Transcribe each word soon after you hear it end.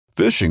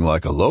Fishing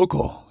like a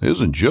local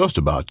isn't just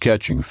about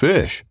catching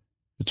fish.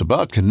 It's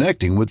about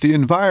connecting with the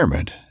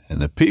environment and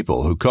the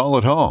people who call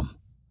it home.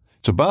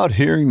 It's about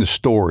hearing the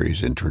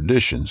stories and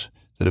traditions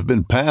that have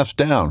been passed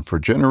down for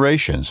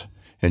generations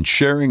and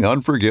sharing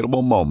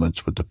unforgettable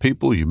moments with the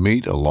people you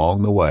meet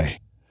along the way.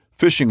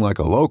 Fishing like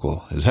a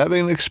local is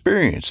having an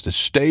experience that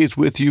stays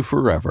with you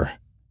forever.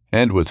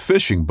 And with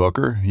Fishing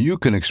Booker, you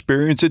can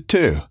experience it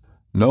too,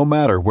 no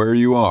matter where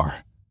you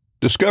are.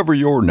 Discover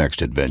your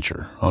next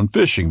adventure on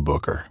Fishing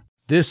Booker.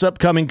 This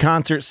upcoming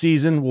concert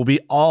season will be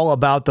all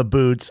about the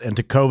boots, and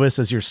Tecovas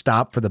is your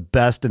stop for the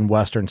best in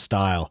Western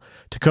style.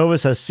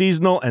 Tecovas has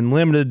seasonal and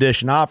limited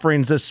edition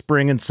offerings this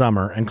spring and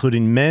summer,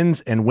 including men's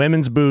and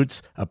women's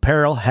boots,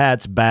 apparel,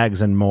 hats,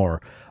 bags, and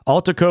more.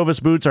 All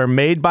Tecovas boots are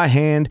made by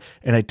hand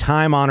in a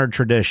time-honored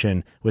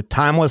tradition with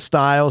timeless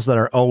styles that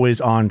are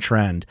always on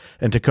trend.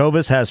 And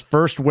Tecovas has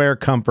first wear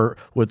comfort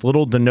with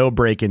little to no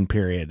break-in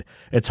period.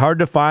 It's hard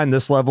to find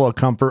this level of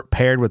comfort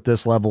paired with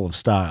this level of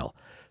style.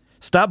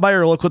 Stop by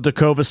your local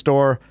Tecovas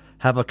store,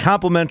 have a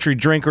complimentary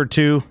drink or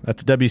two,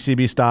 that's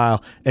WCB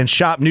style, and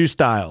shop new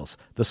styles.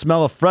 The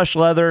smell of fresh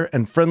leather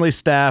and friendly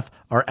staff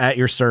are at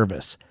your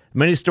service.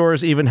 Many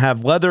stores even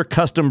have leather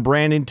custom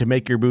branding to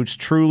make your boots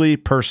truly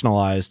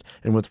personalized.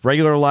 And with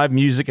regular live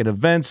music and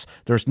events,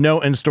 there's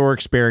no in-store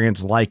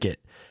experience like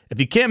it.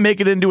 If you can't make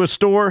it into a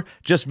store,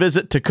 just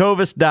visit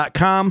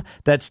tecovas.com.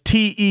 That's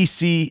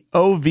TECOVAS.com.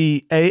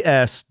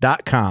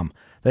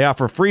 They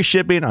offer free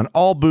shipping on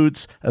all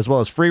boots, as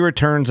well as free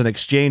returns and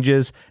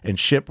exchanges, and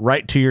ship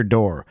right to your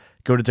door.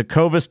 Go to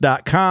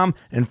tecovas.com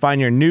and find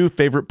your new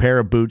favorite pair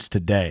of boots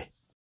today.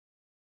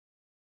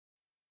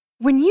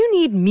 When you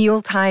need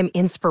mealtime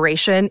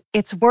inspiration,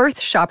 it's worth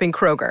shopping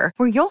Kroger,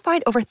 where you'll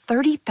find over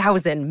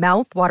 30,000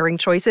 mouth-watering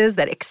choices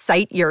that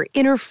excite your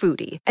inner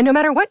foodie. And no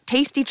matter what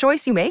tasty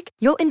choice you make,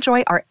 you'll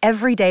enjoy our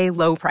everyday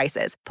low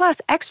prices, plus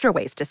extra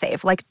ways to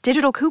save, like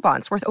digital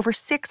coupons worth over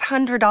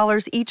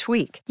 $600 each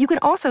week. You can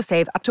also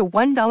save up to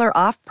 $1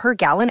 off per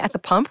gallon at the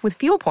pump with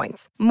fuel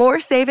points.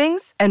 More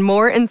savings and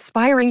more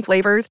inspiring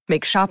flavors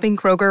make shopping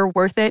Kroger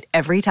worth it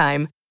every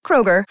time.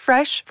 Kroger,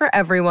 fresh for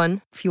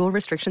everyone. Fuel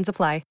restrictions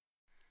apply.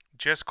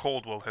 Jess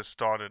Caldwell has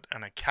started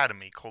an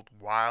academy called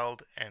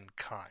Wild and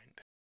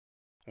Kind,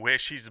 where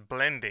she's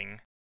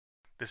blending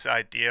this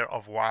idea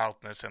of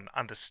wildness and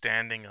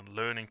understanding and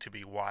learning to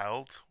be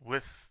wild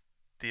with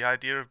the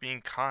idea of being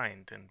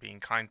kind and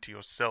being kind to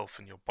yourself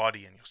and your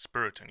body and your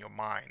spirit and your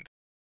mind.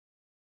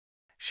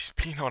 She's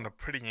been on a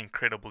pretty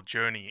incredible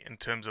journey in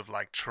terms of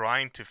like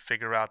trying to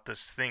figure out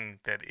this thing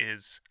that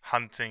is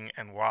hunting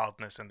and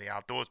wildness and the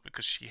outdoors,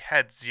 because she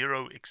had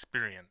zero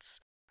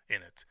experience in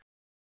it.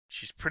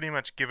 She's pretty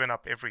much given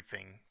up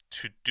everything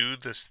to do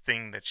this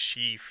thing that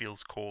she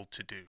feels called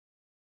to do.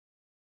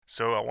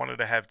 So I wanted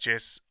to have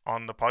Jess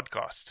on the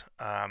podcast.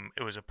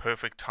 It was a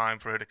perfect time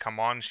for her to come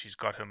on. She's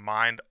got her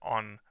mind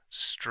on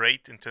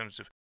straight in terms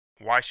of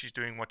why she's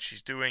doing what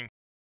she's doing.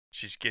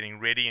 She's getting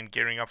ready and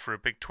gearing up for a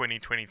big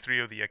 2023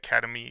 of the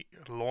Academy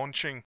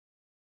launching.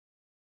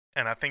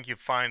 And I think you'll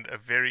find a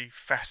very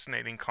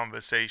fascinating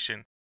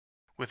conversation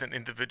with an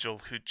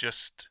individual who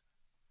just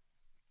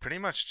pretty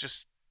much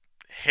just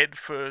head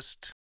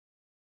first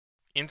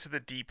into the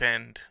deep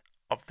end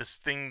of this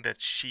thing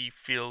that she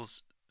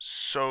feels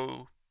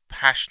so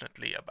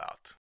passionately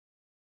about.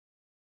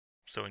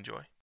 So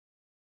enjoy.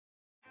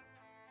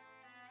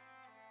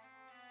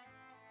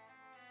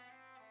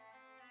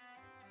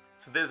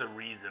 So there's a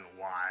reason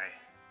why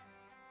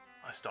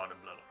I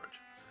started Blood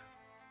Origins.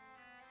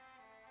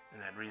 And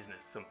that reason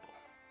is simple.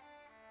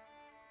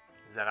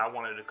 Is that I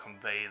wanted to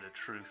convey the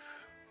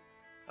truth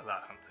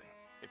about hunting.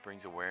 It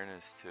brings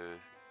awareness to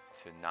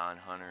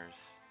non-hunters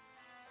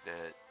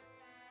that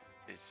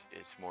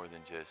it's more than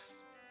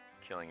just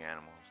killing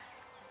animals.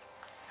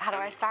 How do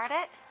I start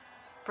it?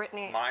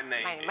 Brittany. My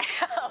name is...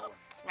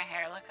 Does my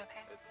hair look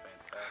okay? It's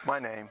fantastic. My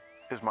name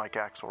is Mike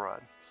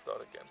Axelrod.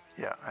 Start again.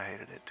 Yeah, I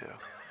hated it too.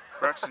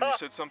 Braxton, you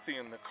said something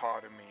in the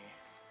car to me.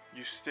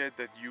 You said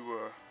that you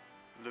were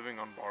living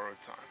on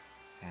borrowed time.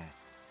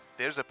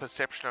 There's a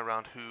perception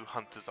around who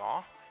hunters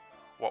are,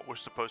 what we're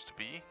supposed to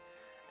be,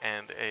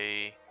 and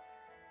a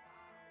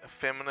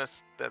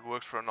feminist that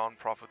works for a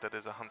non-profit that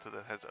is a hunter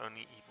that has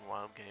only eaten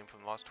wild game for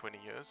the last 20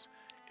 years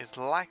is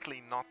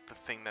likely not the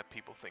thing that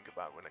people think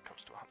about when it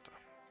comes to a hunter.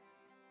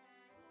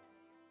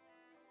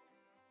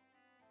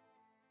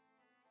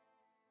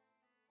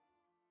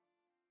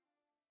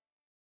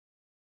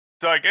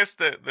 So I guess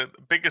the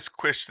biggest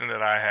question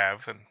that I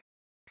have,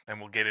 and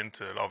we'll get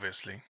into it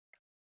obviously,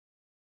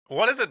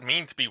 what does it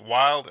mean to be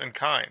wild and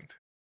kind?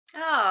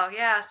 Oh,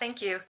 yeah,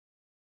 thank you.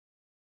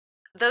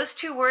 Those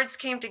two words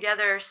came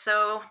together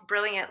so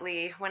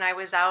brilliantly when I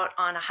was out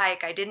on a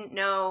hike. I didn't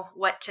know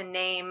what to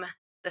name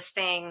the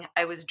thing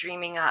I was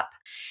dreaming up.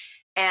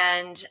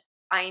 And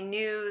I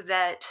knew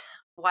that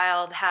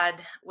wild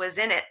was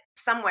in it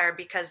somewhere,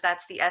 because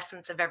that's the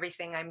essence of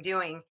everything I'm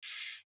doing,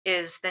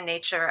 is the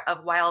nature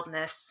of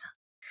wildness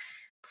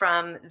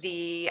from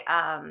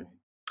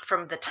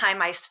from the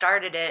time I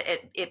started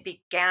it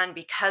began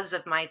because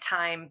of my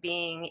time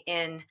being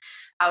in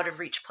out of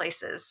reach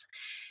places.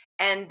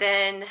 And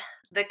then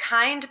the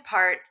kind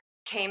part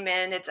came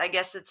in. I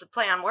guess it's a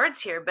play on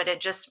words here, but it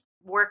just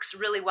works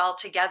really well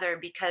together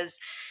because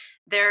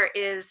there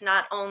is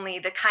not only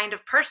the kind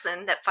of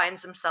person that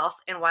finds himself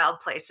in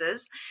wild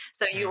places,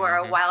 so you are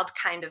a Mm-hmm. wild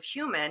kind of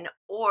human,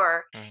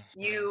 or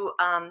Mm-hmm. you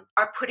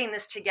are putting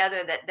this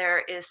together that there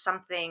is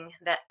something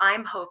that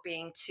I'm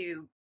hoping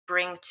to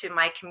bring to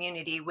my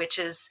community, which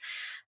is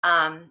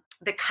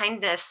the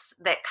kindness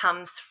that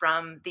comes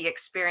from the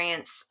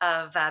experience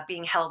of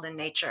being held in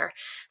nature.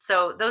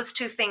 So those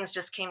two things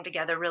just came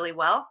together really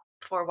well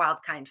for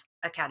Wild Kind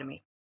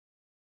Academy.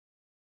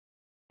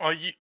 Are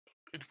you?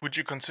 Would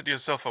you consider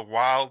yourself a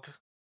wild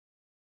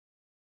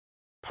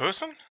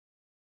person?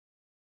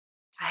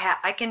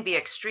 I can be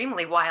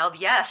extremely wild,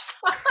 yes.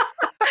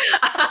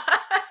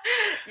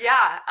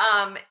 Yeah,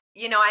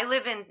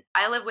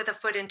 I live with a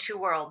foot in two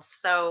worlds.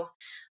 So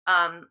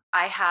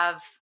I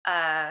have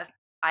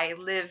I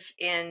live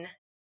in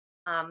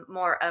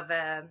more of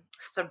a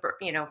suburb.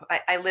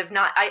 I live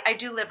not. I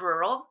do live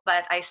rural,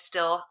 but I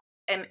still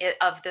am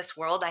of this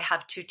world. I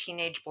have two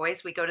teenage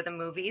boys. We go to the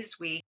movies.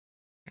 We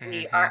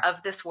are Mm-hmm.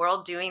 of this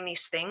world doing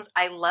these things.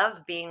 I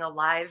love being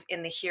alive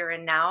in the here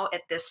and now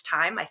at this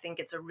time. I think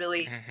it's a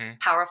really Mm-hmm.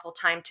 powerful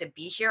time to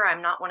be here.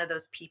 I'm not one of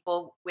those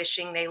people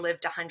wishing they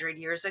lived 100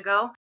 years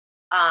ago.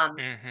 Um,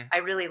 Mm-hmm. I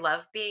really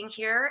love being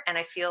here and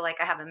I feel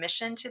like I have a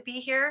mission to be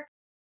here.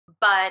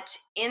 But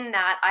in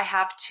that, I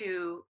have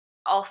to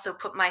also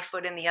put my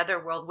foot in the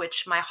other world,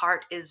 which my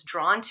heart is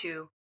drawn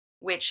to,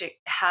 which it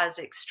has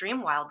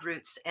extreme wild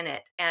roots in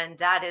it. And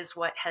that is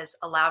what has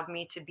allowed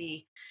me to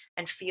be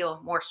and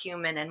feel more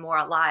human and more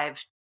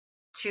alive,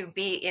 to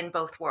be in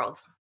both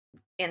worlds,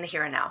 in the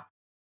here and now.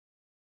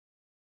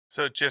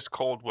 So, Jess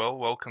Caldwell,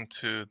 welcome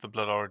to the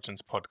Blood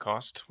Origins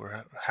podcast.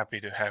 We're happy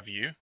to have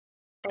you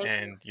Thank you.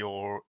 and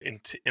your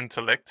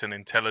intellect and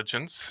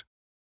intelligence.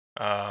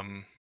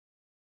 Um,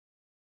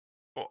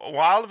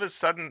 While all of a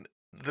sudden,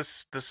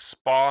 this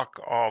spark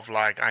of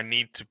like, I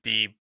need to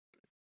be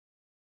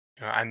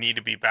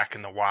back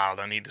in the wild.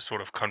 I need to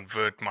sort of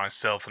convert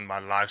myself and my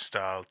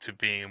lifestyle to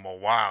being more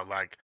wild.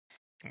 Like,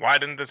 why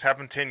didn't this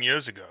happen 10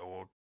 years ago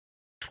or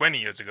 20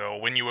 years ago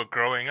or when you were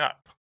growing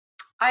up?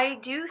 I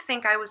do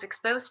think I was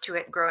exposed to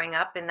it growing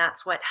up, and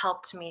that's what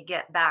helped me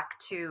get back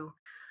to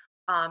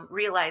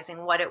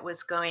realizing what it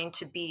was going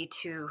to be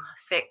to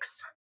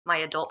fix my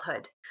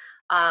adulthood.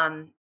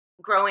 Um,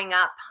 Growing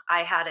up,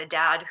 I had a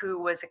dad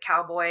who was a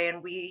cowboy,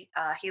 and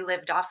he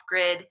lived off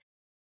grid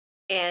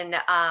in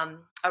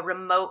a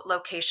remote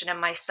location.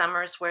 And my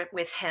summers were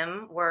with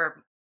him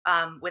were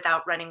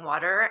without running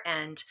water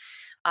and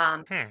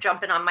Hmm.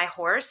 jumping on my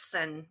horse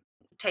and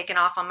taking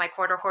off on my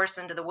quarter horse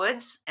into the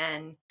woods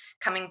and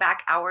coming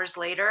back hours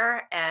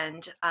later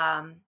and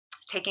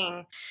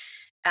taking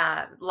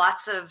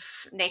lots of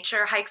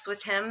nature hikes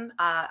with him.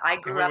 I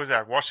And grew where up, was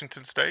that?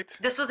 Washington State?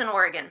 this was in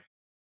Oregon.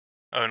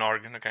 Oh, in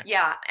Oregon. Okay.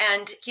 Yeah.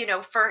 And,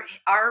 for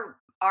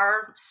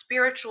our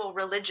spiritual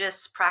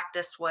religious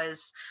practice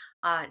was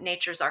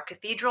nature's our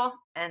cathedral.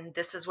 And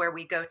this is where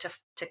we go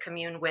to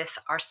commune with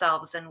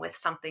ourselves and with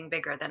something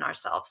bigger than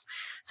ourselves.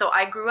 So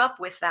I grew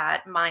up with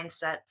that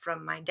mindset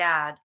from my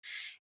dad.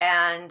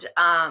 And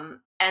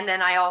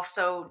then I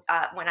also,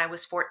 when I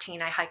was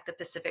 14, I hiked the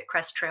Pacific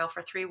Crest Trail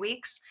for 3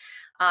 weeks.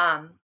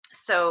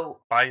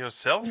 So By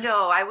yourself?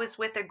 no, I was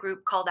with a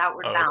group called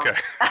Outward Oh, okay. Bound.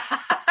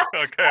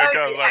 Okay. That Okay.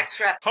 would I be was like,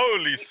 extra.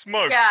 holy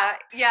smokes. Yeah,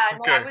 yeah.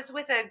 No, I Okay. was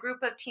with a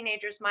group of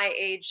teenagers my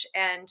age,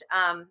 and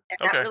that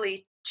Okay.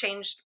 really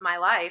changed my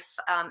life.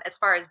 As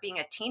far as being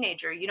a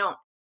teenager, you don't.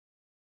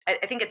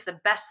 I think it's the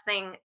best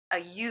thing a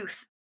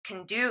youth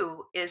can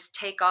do is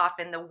take off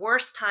in the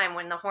worst time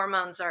when the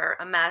hormones are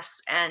a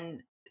mess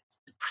and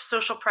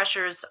social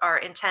pressures are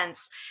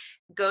intense.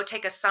 Go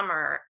take a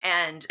summer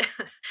and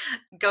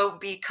go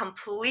be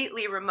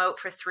completely remote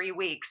for 3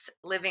 weeks,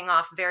 living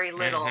off very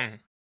little. Mm-hmm.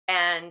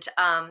 And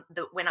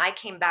when I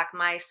came back,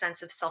 my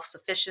sense of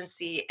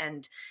self-sufficiency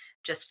and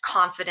just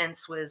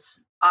confidence was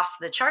off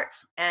the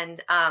charts,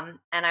 and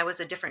I was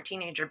a different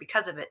teenager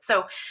because of it.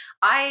 So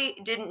I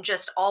didn't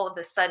just all of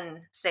a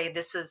sudden say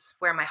this is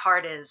where my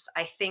heart is.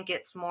 I think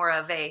it's more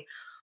of a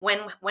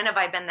when have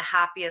I been the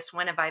happiest?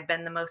 When have I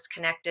been the most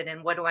connected?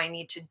 And what do I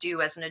need to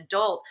do as an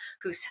adult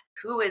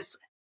who has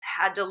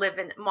had to live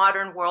in a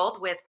modern world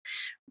with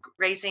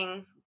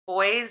raising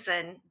boys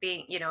and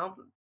being,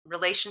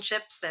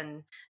 relationships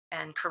and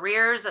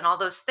careers and all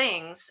those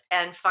things,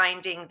 and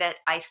finding that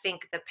I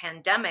think the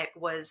pandemic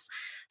was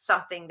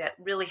something that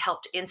really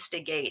helped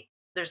instigate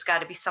there's got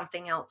to be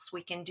something else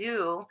we can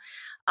do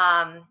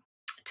um,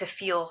 to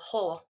feel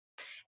whole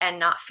and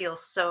not feel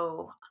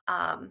so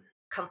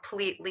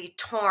completely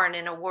torn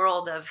in a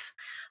world of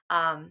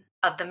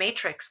the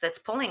matrix that's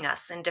pulling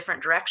us in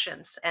different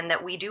directions, and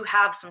that we do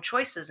have some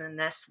choices in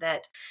this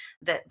that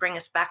bring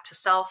us back to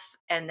self,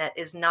 and that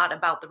is not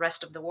about the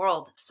rest of the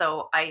world.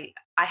 So I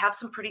have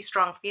some pretty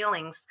strong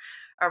feelings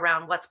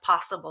around what's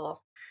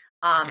possible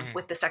Mm-hmm.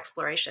 with this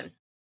exploration.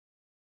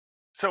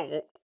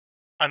 So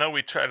I know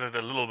we chatted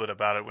a little bit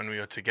about it when we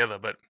were together,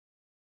 but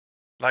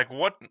like,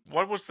 what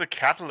was the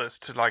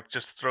catalyst to like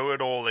just throw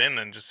it all in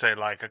and just say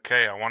like,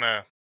 okay, I want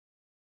to.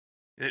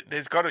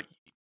 There's got to.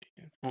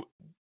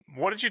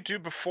 What did you do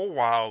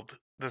before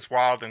this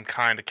Wild and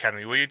Kind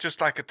Academy? Were you just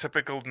like a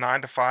typical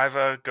 9 to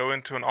 5er, go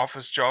into an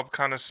office job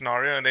kind of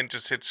scenario, and then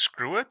just hit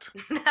screw it?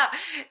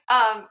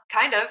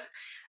 Kind of.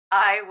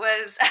 I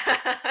was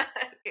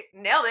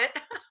nailed it.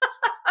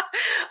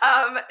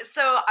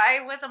 So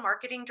I was a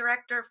marketing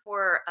director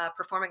for a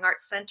performing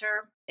arts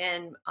center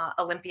in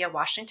Olympia,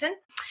 Washington,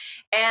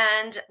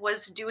 and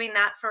was doing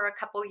that for a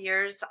couple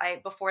years.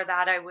 Before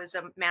that, I was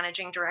a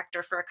managing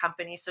director for a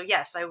company. So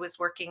yes, I was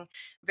working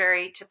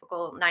very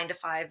typical 9 to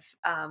 5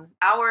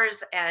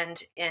 hours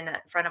and in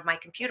front of my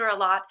computer a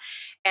lot.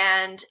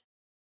 And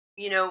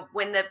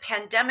when the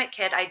pandemic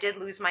hit, I did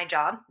lose my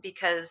job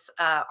because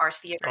our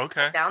theaters shut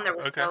Okay, down. There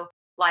was okay, no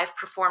live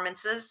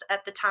performances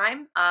at the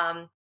time.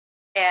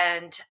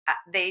 And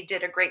they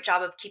did a great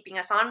job of keeping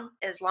us on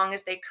as long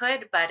as they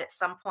could. But at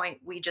some point,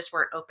 we just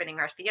weren't opening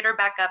our theater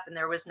back up and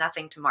there was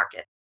nothing to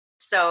market.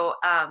 So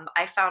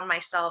I found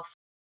myself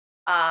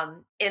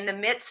in the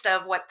midst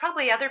of what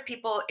probably other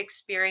people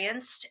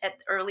experienced at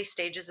the early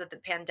stages of the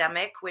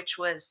pandemic, which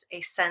was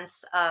a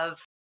sense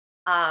of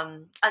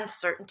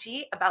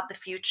uncertainty about the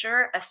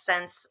future, a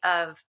sense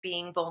of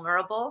being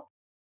vulnerable,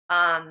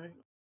 um,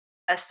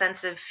 a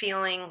sense of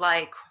feeling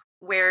like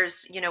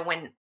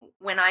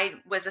when I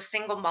was a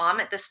single mom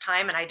at this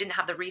time and I didn't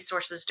have the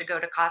resources to go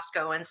to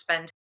Costco and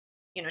spend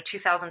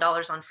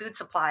 $2,000 on food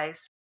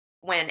supplies,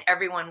 when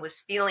everyone was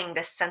feeling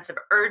this sense of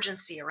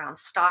urgency around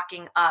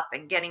stocking up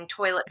and getting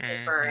toilet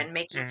paper mm-hmm, and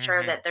making sure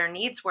mm-hmm, that their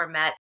needs were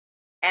met.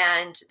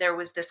 And there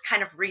was this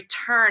kind of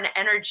return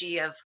energy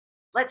of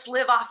let's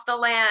live off the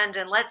land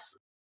and let's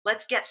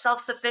get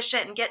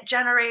self-sufficient and get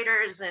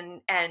generators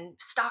and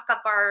stock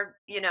up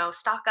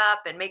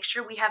and make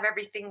sure we have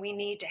everything we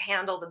need to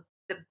handle the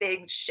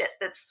big shit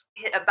that's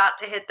about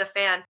to hit the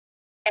fan.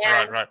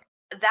 right, And right,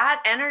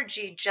 that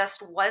energy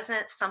just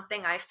wasn't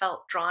something I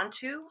felt drawn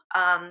to.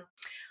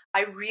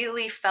 I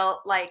really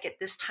felt like at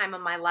this time of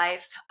my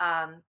life,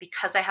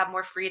 because I have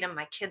more freedom,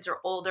 my kids are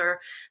older,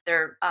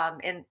 they're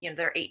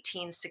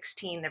 18,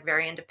 16, they're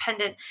very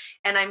independent.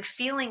 And I'm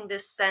feeling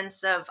this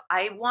sense of,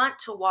 I want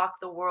to walk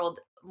the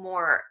world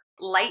more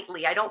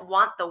lightly. I don't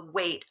want the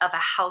weight of a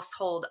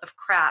household of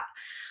crap.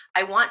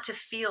 I want to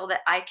feel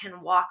that I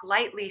can walk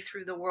lightly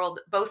through the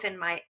world, both in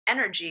my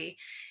energy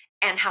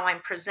and how I'm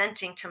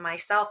presenting to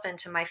myself and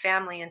to my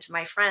family and to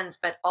my friends,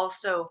 but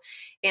also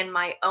in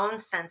my own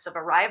sense of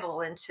arrival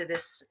into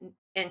this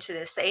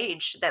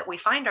age that we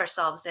find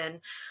ourselves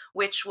in,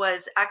 which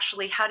was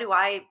actually how do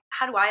I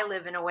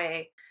live in a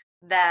way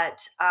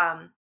that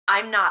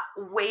I'm not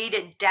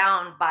weighted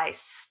down by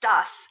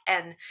stuff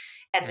and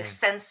the mm,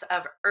 sense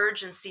of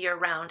urgency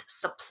around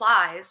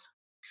supplies,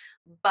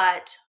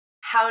 but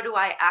how do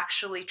I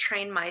actually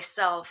train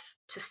myself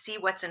to see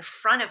what's in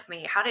front of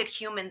me? How did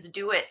humans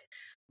do it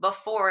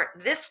before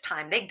this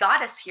time? They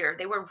got us here.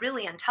 They were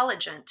really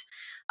intelligent.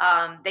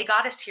 They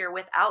got us here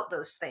without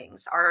those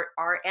things.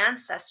 Our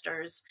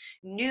ancestors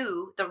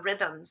knew the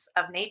rhythms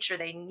of nature.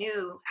 They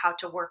knew how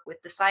to work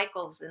with the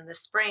cycles in the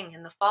spring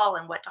and the fall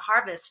and what to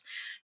harvest,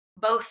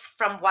 both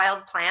from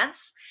wild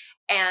plants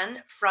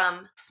and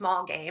from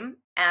small game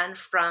and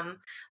from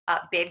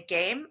big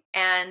game,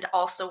 and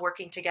also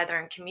working together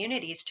in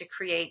communities to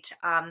create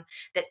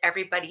that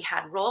everybody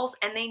had roles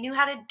and they knew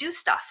how to do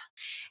stuff.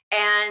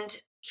 And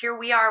here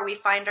we are, we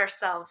find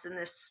ourselves in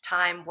this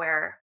time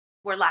where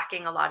we're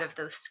lacking a lot of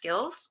those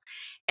skills.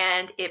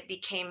 And it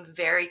became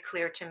very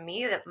clear to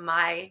me that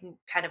my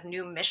kind of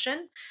new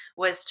mission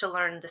was to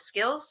learn the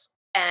skills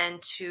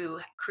and to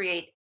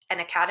create an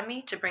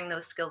academy to bring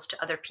those skills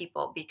to other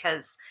people,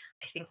 because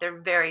I think they're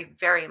very,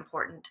 very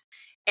important.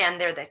 And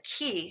they're the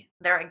key,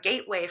 they're a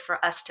gateway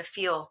for us to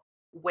feel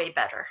way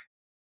better.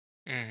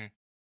 mm-hmm.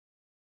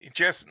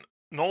 Just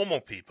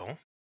normal people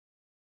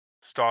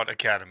start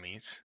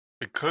academies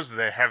because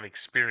they have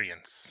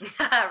experience.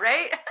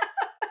 Right?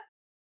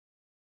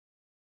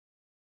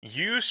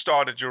 You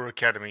started your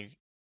academy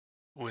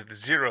with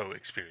zero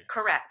experience.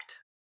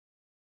 Correct.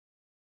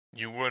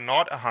 You were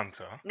not a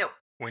hunter No,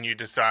 when you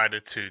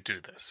decided to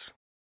do this.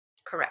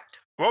 correct.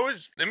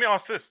 Let me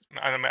ask this.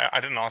 I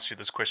didn't ask you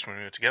this question when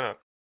we were together.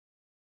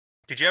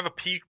 Did you have a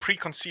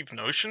preconceived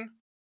notion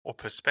or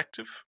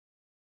perspective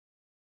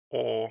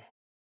or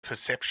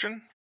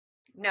perception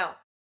No.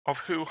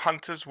 of who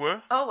hunters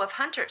were? Oh, of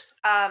hunters.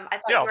 I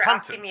thought Yeah, you of were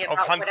asking hunters, me of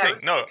about what I hunting.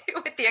 was No, going to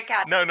do with the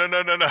academy. no, no,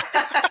 no, no, no.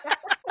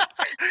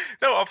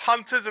 No, of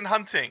hunters and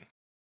hunting.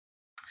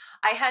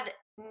 I had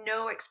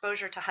no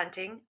exposure to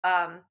hunting.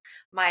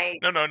 My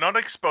No, not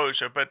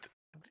exposure, but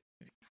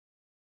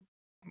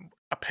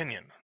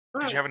opinion.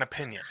 Did Mm. you have an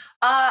opinion?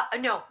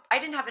 No, I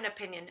didn't have an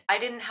opinion. I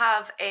didn't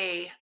have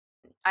a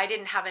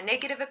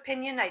negative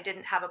opinion. I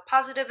didn't have a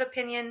positive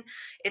opinion.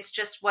 It's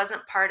just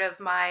wasn't part of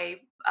my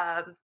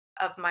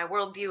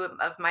worldview,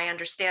 of my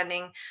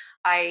understanding.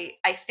 I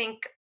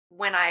think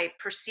when I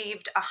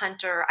perceived a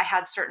hunter, I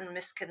had certain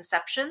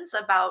misconceptions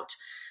about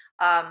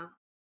um,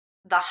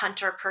 the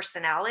hunter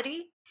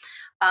personality.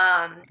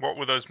 What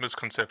were those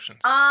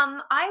misconceptions?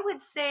 I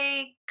would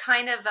say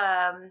kind of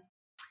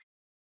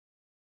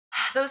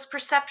those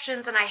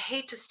perceptions, and I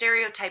hate to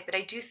stereotype, but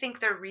I do think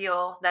they're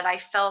real, that I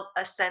felt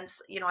a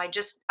sense,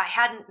 I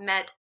hadn't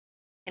met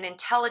an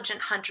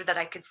intelligent hunter that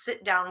I could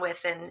sit down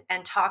with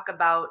and talk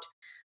about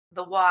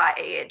the why.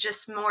 It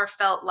just more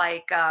felt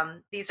like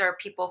these are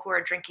people who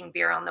are drinking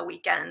beer on the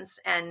weekends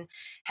and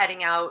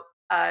heading out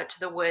to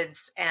the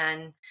woods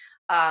and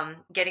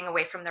getting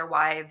away from their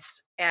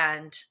wives.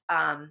 And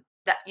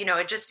that,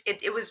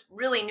 it was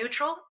really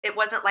neutral. It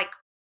wasn't like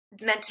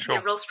meant to be a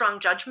Sure. real strong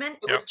judgment.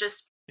 It was Yep.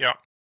 just, Yeah.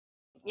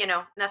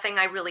 nothing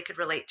I really could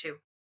relate to.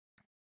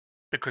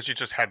 Because you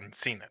just hadn't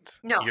seen it.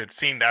 No. You had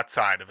seen that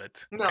side of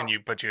it. No.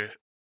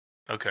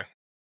 Okay.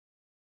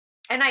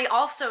 And I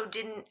also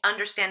didn't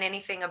understand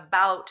anything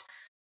about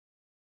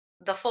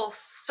the full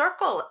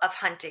circle of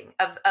hunting,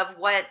 of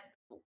what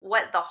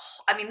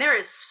I mean, there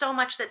is so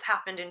much that's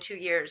happened in 2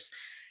 years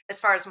as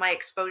far as my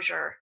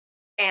exposure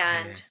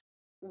and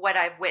what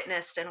I've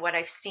witnessed and what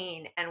I've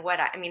seen and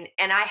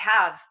and I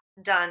have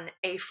done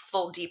a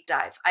full deep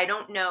dive. I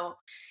don't know.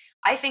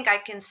 I think I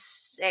can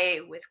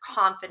say with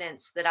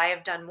confidence that I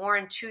have done more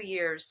in 2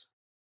 years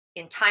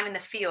in time in the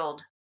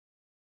field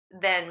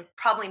than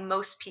probably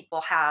most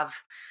people have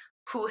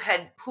who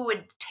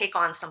would take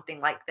on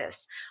something like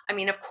this. I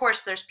mean, of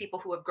course there's people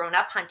who have grown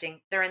up hunting.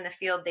 They're in the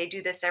field, they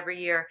do this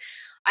every year.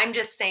 I'm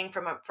just saying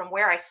from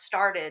where I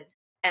started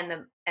and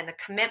the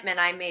commitment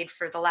I made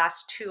for the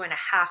last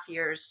 2.5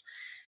 years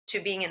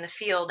to being in the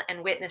field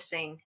and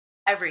witnessing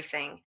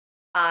everything.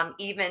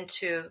 Even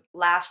to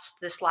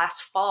this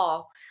last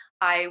fall,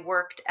 I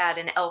worked at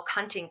an elk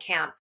hunting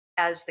camp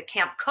as the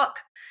camp cook,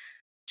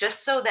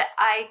 just so that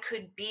I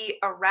could be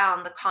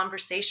around the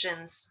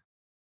conversations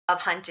of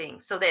hunting,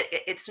 so that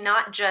it's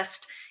not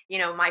just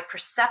my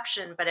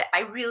perception, but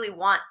I really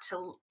want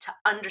to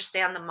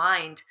understand the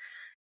mind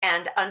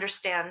and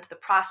understand the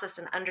process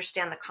and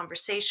understand the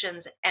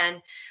conversations.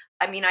 And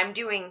I mean, I'm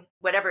doing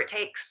whatever it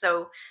takes.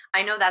 So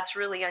I know that's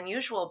really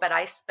unusual, but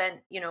I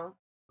spent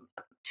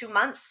 2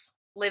 months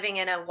living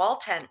in a wall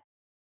tent,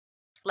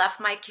 left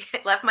my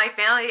kid, left my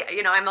family.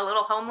 I'm a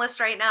little homeless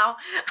right now.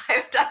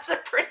 I've done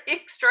some pretty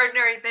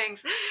extraordinary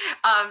things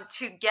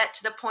to get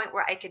to the point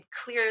where I could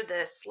clear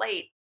the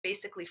slate,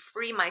 basically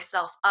free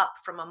myself up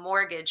from a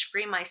mortgage,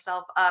 free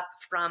myself up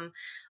from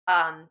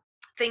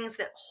things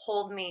that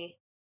hold me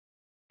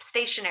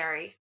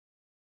stationary.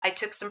 I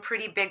took some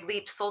pretty big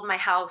leaps, sold my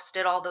house,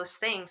 did all those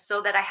things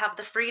so that I have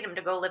the freedom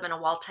to go live in a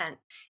wall tent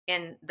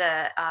in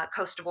the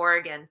coast of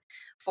Oregon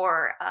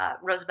for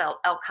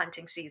Roosevelt elk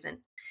hunting season.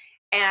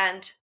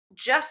 And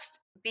just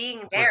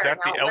being there. Was that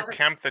now, the it elk wasn't.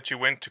 camp that you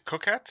went to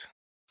cook at?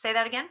 Say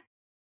that again?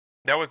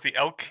 That was the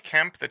elk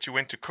camp that you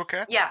went to cook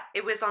at? Yeah,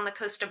 it was on the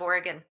coast of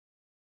Oregon.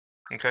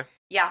 Okay.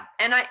 Yeah,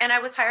 and I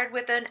was hired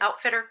with an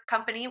outfitter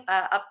company,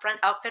 Upfront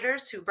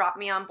Outfitters, who brought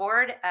me on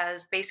board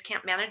as base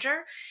camp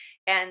manager,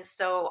 and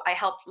so I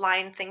helped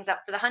line things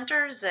up for the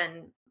hunters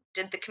and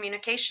did the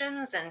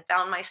communications, and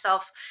found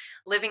myself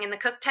living in the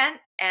cook tent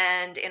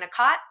and in a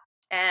cot.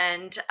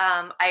 And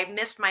I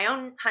missed my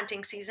own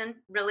hunting season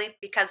really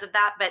because of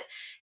that, but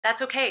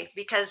that's okay,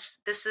 because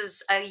this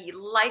is a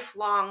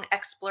lifelong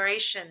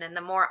exploration, and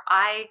the more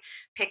I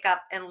pick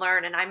up and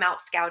learn, and I'm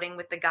out scouting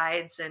with the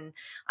guides and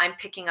I'm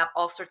picking up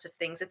all sorts of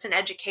things. It's an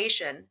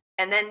education.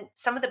 And then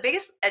some of the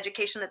biggest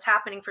education that's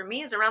happening for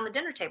me is around the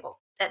dinner table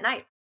at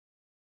night.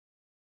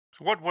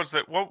 So what was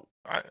it?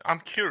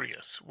 I'm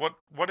curious. What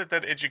did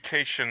that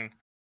education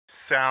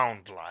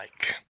sound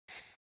like?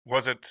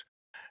 Was it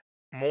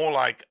more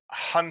like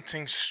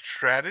hunting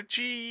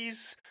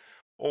strategies,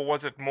 or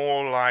was it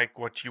more like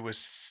what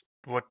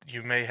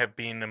you may have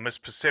been a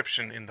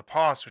misperception in the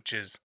past, which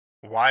is,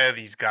 why are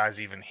these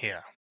guys even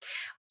here?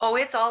 Oh,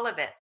 it's all of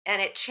it.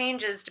 And it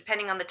changes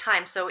depending on the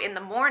time. So in the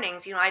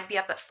mornings, I'd be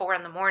up at 4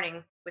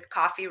 a.m. with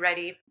coffee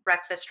ready,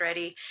 breakfast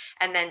ready,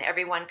 and then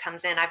everyone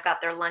comes in. I've got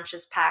their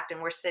lunches packed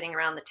and we're sitting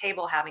around the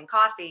table having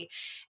coffee.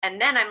 And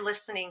then I'm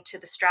listening to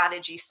the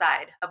strategy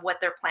side of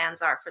what their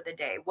plans are for the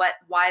day,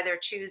 why they're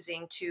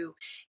choosing to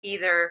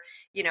either,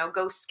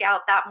 go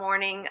scout that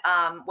morning,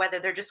 whether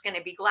they're just going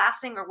to be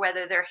glassing or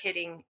whether they're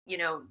hitting,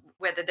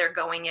 whether they're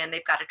going in,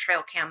 they've got a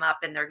trail cam up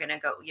and they're going to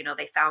go,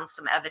 they found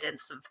some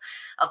evidence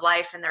of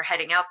life and they're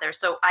heading out there.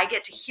 So I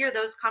get to hear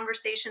those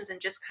conversations and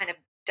just kind of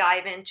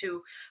dive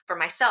into, for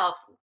myself,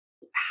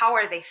 how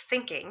are they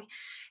thinking?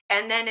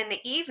 And then in the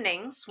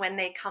evenings when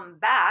they come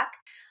back,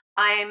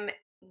 I'm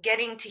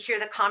getting to hear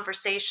the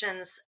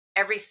conversations,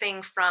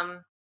 everything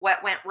from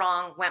what went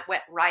wrong, what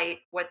went right,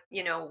 what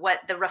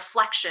the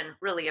reflection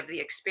really of the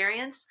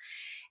experience.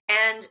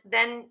 And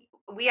then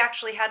we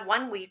actually had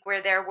one week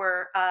where there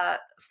were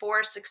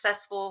 4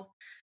 successful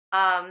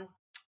um,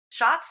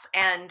 shots,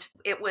 and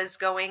it was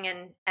going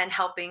and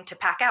helping to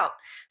pack out.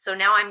 So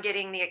now I'm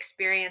getting the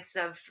experience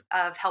of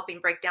helping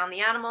break down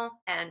the animal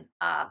and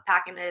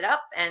packing it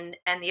up, and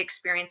the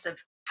experience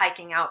of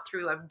hiking out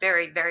through a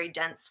very, very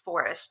dense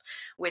forest,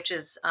 which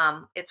is,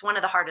 it's one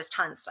of the hardest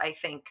hunts, I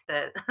think,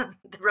 the,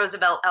 the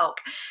Roosevelt elk.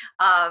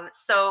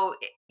 So,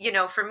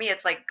 for me,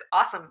 it's like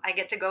awesome. I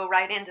get to go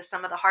right into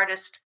some of the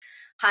hardest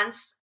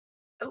hunts.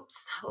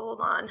 Oops,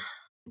 hold on,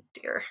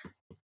 dear.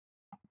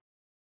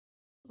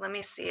 Let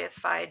me see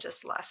if I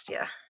just lost you.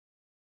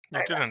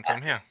 You didn't.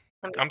 I'm here.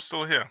 I'm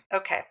still here.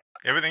 Okay.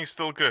 Everything's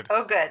still good.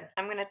 Oh, good.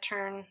 I'm going to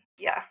turn,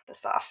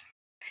 this off.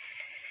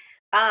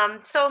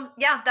 So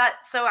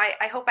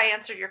I hope I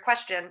answered your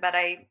question, but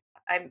I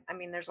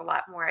mean, there's a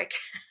lot more I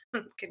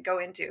could go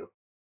into.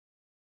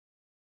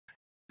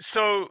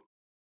 So,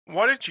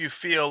 what did you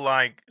feel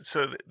like?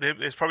 So,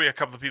 there's probably a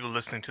couple of people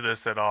listening to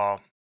this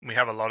we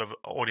have a lot of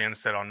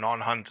audience that are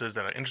non-hunters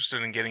that are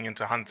interested in getting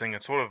into hunting.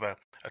 It's sort of a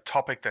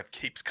topic that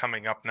keeps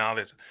coming up now.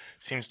 There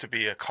seems to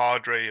be a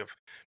cadre of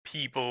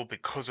people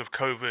because of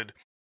COVID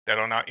that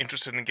are now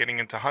interested in getting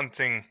into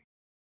hunting.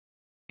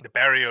 The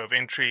barrier of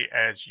entry,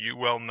 as you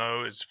well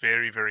know, is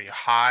very, very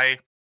high.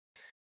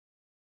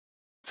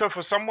 So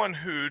for someone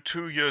who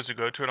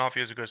 2.5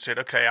 years ago said,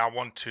 okay, I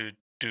want to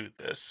do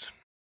this,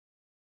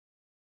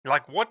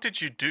 like, what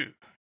did you do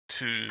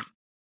to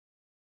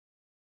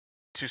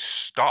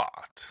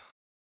start?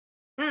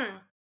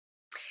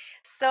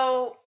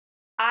 So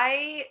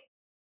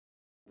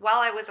while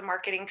I was a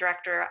marketing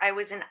director, I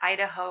was in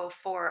Idaho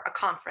for a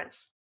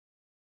conference,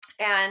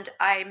 and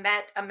I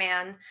met a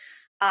man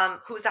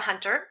who's a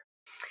hunter,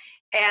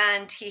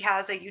 and he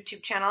has a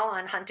YouTube channel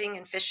on hunting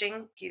and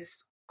fishing.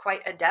 He's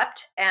quite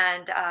adept,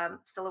 and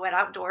Silhouette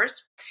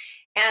Outdoors.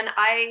 And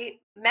I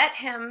met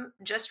him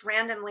just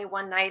randomly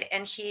one night,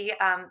 and he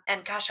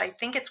and gosh, I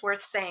think it's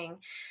worth saying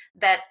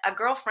that a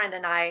girlfriend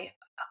and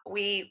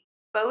we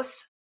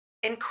both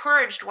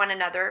encouraged one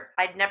another.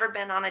 I'd never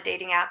been on a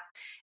dating app,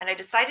 and I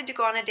decided to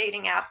go on a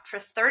dating app for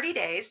 30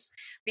 days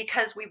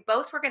because we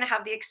both were going to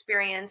have the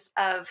experience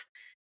of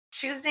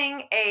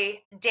choosing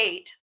a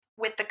date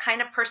with the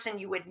kind of person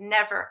you would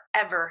never,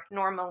 ever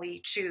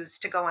normally choose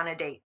to go on a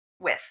date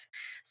with.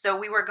 So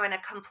we were going to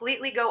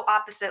completely go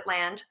opposite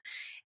land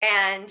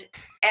and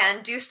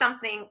do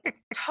something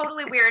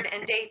totally weird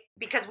and date,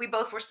 because we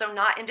both were so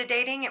not into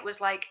dating. It was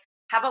like,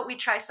 how about we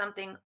try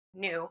something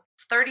new?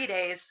 30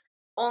 days,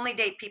 only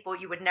date people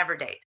you would never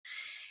date.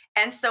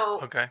 And so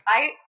Okay.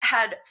 I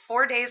had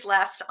 4 days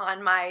left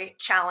on my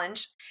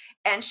challenge,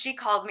 and she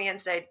called me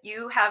and said,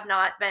 "You have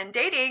not been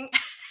dating."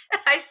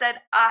 I said,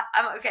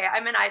 "I'm okay.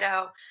 I'm in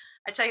Idaho.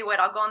 I tell you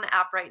what, I'll go on the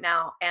app right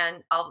now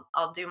and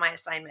I'll do my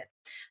assignment."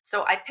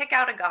 So I pick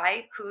out a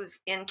guy who's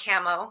in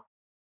camo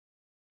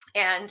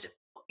and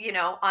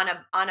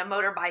on a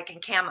motorbike in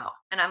camo,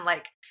 and I'm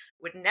like,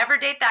 would never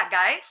date that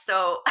guy,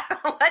 so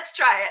let's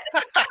try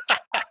it.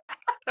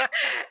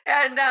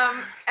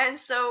 And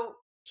so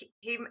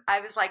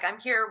I was like, I'm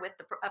here with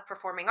a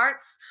performing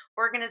arts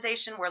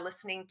organization. We're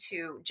listening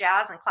to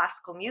jazz and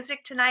classical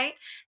music tonight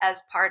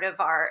as part of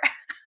our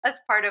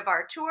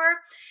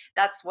tour.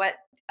 That's what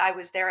I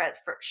was there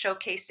for,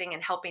 showcasing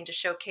and helping to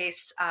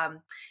showcase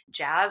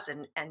jazz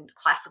and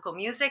classical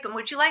music. And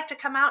would you like to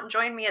come out and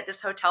join me at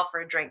this hotel for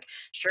a drink?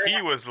 Sure.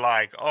 He was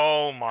like,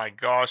 oh my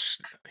gosh.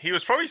 He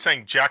was probably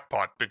saying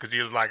jackpot, because he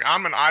was like,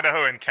 I'm in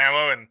Idaho in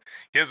camo, and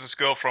here's this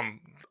girl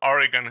from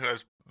Oregon who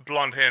has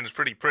blonde hair and is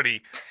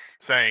pretty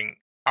saying,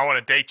 I want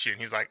to date you.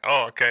 And he's like,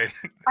 oh, okay.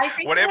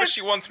 Whatever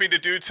she wants me to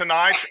do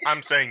tonight,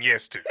 I'm saying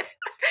yes to.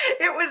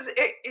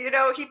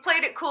 He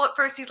played it cool at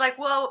first. He's like,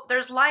 well,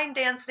 there's line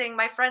dancing.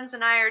 My friends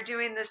and I are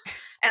doing this.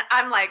 And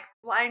I'm like,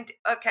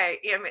 okay.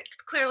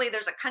 Clearly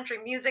there's a country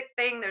music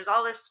thing. There's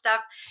all this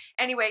stuff.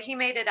 Anyway, he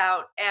made it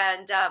out.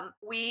 And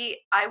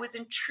I was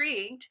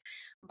intrigued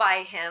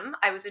by him.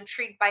 I was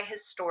intrigued by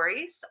his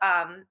stories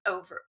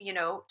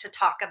to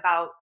talk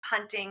about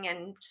hunting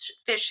and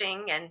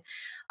fishing. And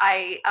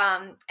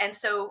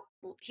so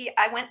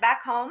I went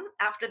back home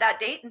after that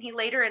date, and he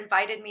later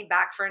invited me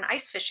back for an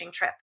ice fishing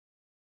trip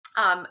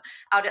out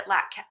at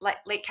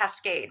Lake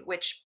Cascade,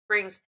 which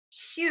brings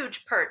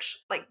huge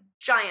perch, like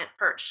giant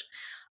perch,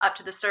 up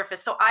to the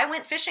surface. So I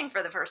went fishing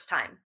for the first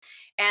time,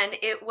 and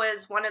it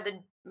was one of the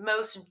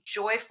most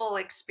joyful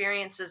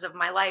experiences of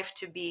my life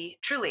to be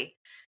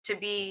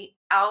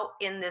out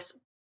in this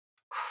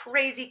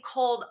crazy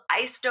cold,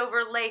 iced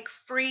over lake,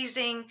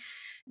 freezing,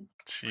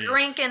 Jeez.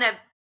 drinking a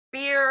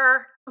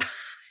beer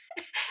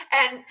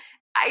and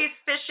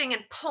ice fishing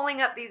and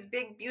pulling up these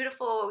big,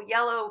 beautiful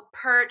yellow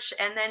perch.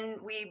 And then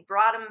we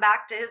brought him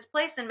back to his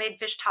place and made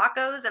fish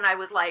tacos. And I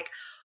was like,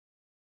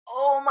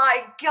 oh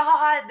my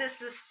God,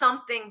 this is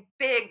something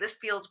big. This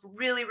feels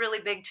really, really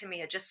big to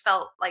me. It just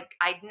felt like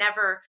I'd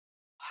never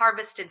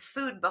harvested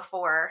food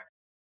before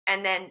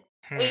and then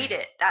ate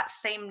it that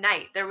same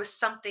night. There was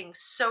something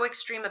so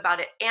extreme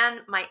about it.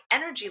 And my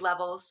energy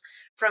levels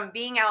from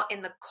being out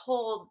in the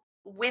cold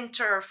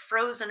winter,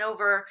 frozen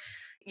over,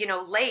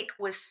 lake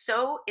was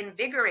so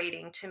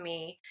invigorating to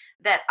me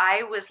that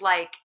I was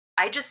like,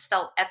 I just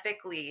felt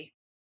epically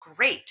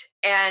great.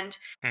 And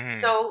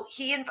so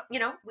we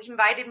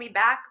invited me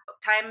back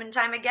time and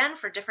time again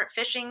for different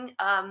fishing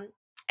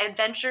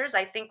adventures.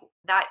 I think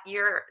that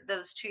year,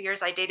 those 2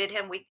 years I dated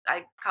him,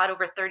 I caught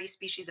over 30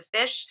 species of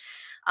fish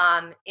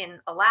in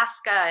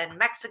Alaska and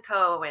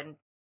Mexico and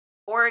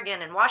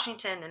Oregon and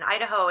Washington and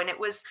Idaho, and it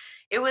was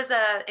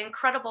a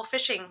incredible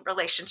fishing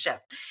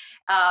relationship.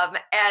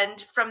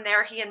 And from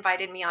there, he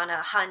invited me on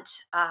a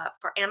hunt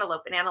for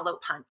antelope, an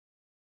antelope hunt.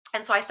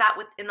 And so I sat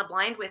in the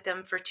blind with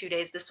him for 2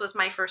 days. This was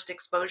my first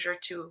exposure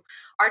to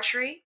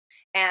archery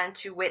and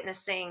to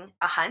witnessing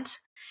a hunt.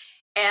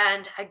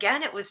 And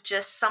again, it was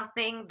just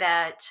something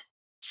that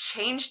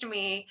changed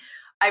me.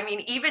 I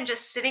mean, even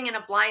just sitting in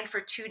a blind for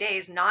 2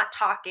 days, not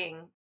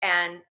talking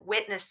and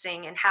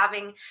witnessing and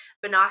having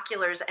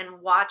binoculars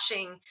and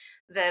watching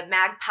the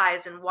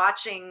magpies and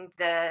watching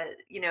the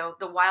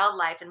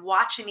wildlife and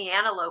watching the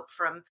antelope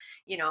from,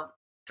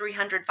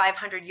 300,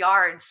 500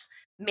 yards,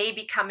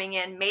 maybe coming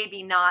in,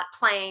 maybe not,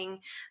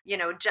 playing,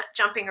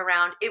 jumping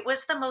around. It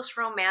was the most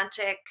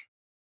romantic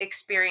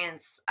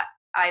experience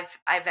I've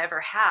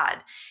ever had.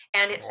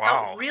 And it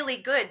felt Wow. really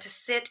good to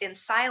sit in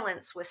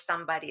silence with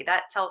somebody.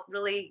 That felt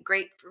really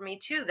great for me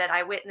too, that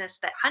I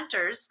witnessed that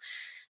hunters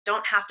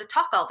don't have to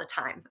talk all the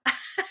time.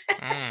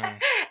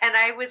 Mm. And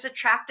I was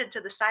attracted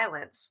to the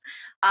silence,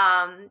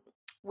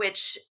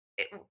 which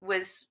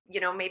was,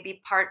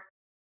 maybe part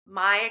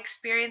my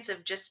experience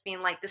of just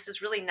being like, this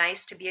is really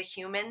nice to be a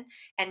human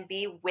and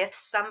be with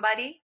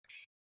somebody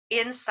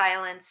in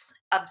silence,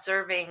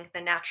 observing the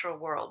natural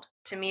world.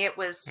 To me, it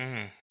was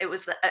Mm.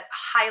 a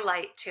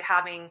highlight to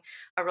having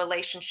a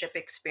relationship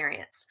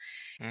experience.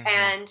 Mm-hmm.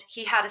 And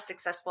he had a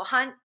successful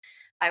hunt.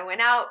 I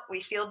went out,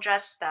 we field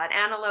dressed that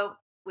antelope,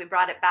 we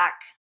brought it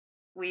back.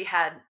 We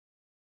had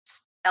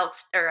elk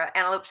or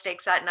antelope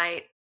steaks that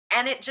night.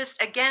 And it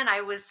just, again,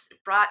 I was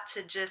brought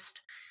to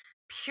just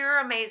pure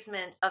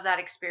amazement of that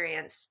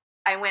experience.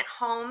 I went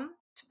home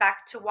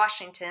back to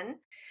Washington,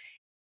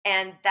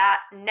 and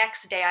that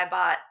next day I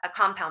bought a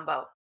compound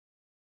bow.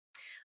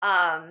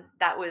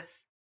 That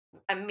was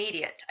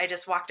immediate. I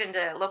just walked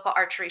into a local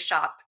archery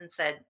shop and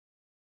said,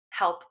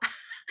 help.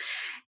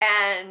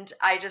 And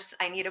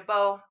I need a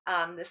bow.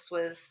 This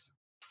was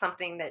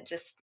something that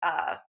just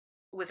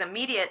was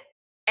immediate.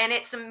 And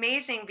it's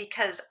amazing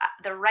because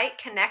the right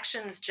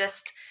connections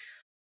just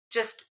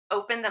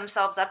opened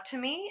themselves up to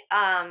me,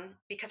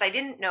 because I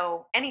didn't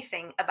know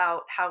anything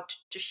about how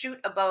to shoot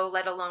a bow,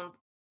 let alone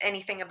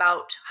anything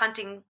about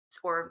hunting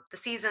or the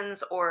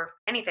seasons or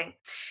anything.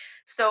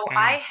 So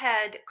I Mm.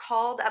 had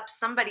called up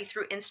somebody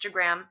through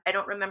Instagram. I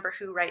don't remember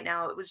who right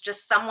now. It was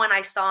just someone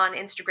I saw on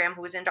Instagram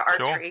who was into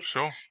Sure, archery.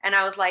 sure. And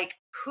I was like,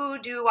 who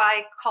do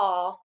I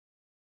call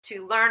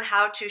to learn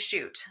how to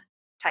shoot?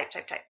 Type,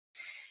 type, type.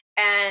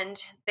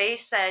 And they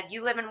said,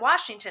 you live in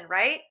Washington,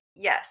 right?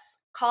 Yes.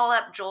 Call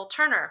up Joel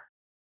Turner.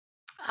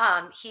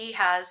 He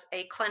has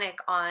a clinic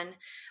on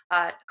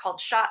called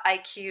Shot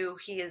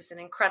IQ. He is an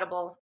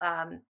incredible.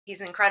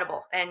 He's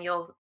incredible, and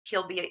he'll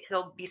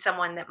be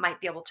someone that might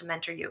be able to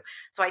mentor you.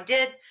 So I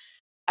did.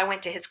 I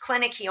went to his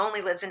clinic. He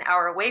only lives an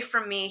hour away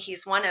from me.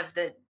 He's one of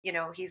the,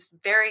 he's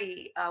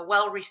very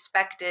well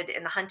respected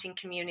in the hunting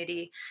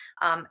community,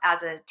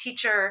 as a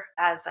teacher,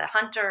 as a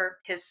hunter.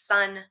 His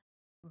son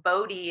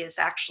Bodie is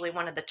actually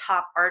one of the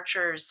top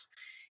archers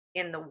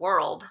in the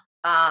world,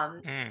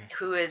 Mm.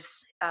 who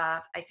is,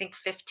 I think,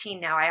 15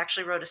 now. I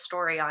actually wrote a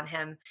story on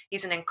him.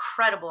 He's an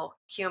incredible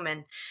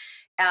human,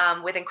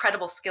 with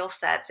incredible skill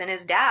sets, and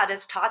his dad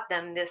has taught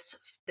them this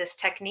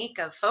technique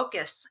of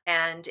focus.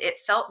 And it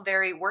felt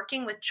very,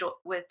 working with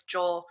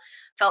Joel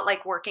felt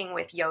like working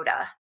with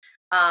Yoda,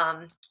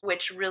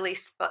 which really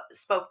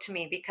spoke to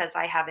me, because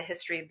I have a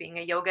history of being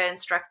a yoga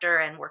instructor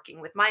and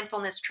working with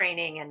mindfulness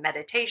training and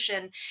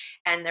meditation.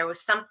 And there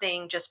was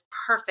something just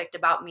perfect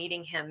about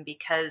meeting him,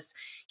 because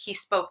he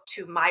spoke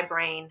to my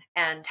brain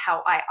and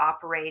how I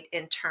operate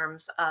in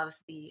terms of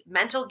the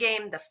mental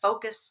game, the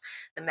focus,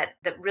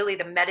 really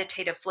the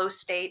meditative flow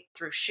state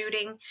through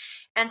shooting.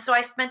 And so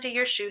I spent a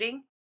year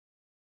shooting,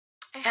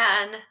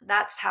 and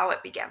that's how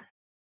it began.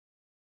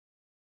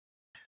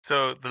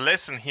 So the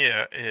lesson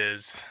here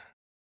is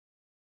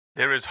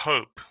there is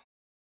hope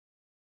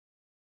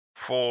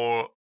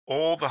for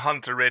all the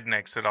hunter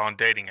rednecks that are on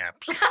dating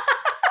apps.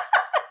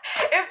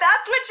 If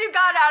that's what you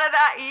got out of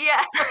that,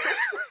 yes.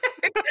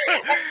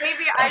 And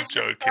maybe I I'm should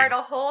joking. start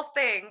a whole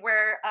thing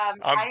where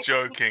I'm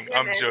joking.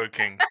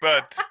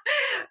 But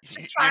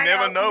you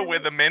never know where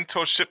the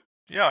mentorship.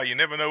 Yeah, you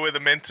never know where the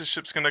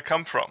mentorship's going to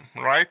come from,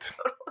 right?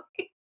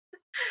 Totally.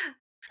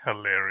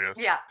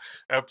 Hilarious. Yeah.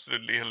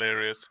 Absolutely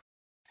hilarious.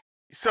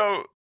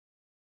 So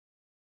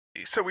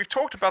we've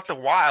talked about the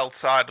wild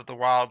side of the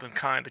Wild and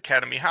Kind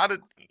Academy.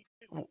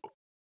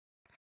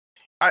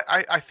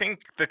 I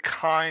think the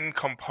kind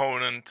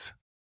component,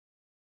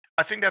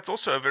 I think that's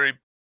also a very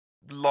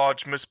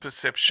large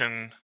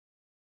misperception,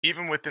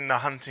 even within the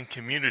hunting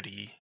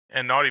community,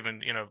 and not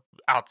even,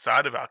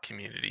 outside of our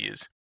community,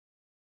 is,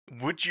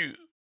 would you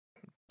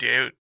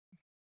dare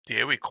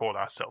we call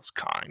ourselves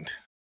kind?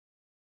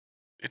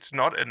 It's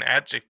not an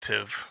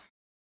adjective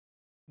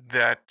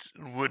that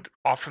would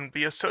often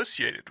be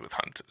associated with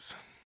hunters.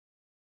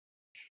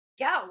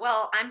 Yeah,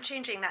 well, I'm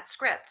changing that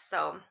script.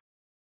 So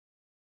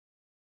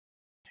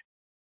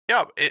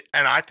Yeah,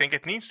 and I think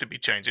it needs to be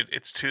changed.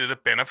 It's to the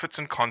benefits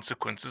and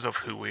consequences of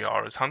who we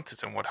are as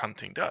hunters and what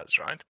hunting does,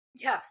 right?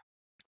 Yeah.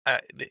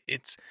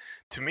 It's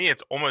to me,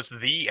 it's almost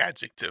the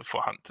adjective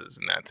for hunters,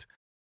 in that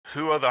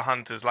who are the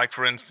hunters? Like,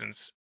 for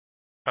instance,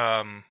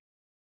 um,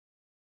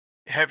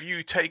 have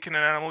you taken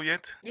an animal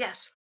yet?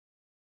 Yes.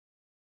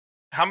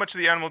 How much of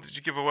the animal did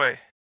you give away?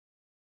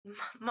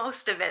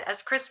 Most of it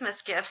as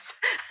Christmas gifts.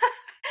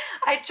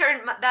 I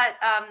turned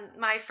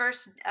my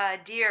first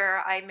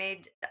deer. I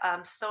made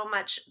so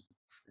much.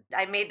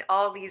 I made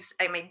all these.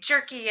 I made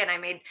jerky and I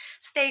made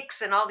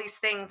steaks and all these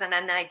things, and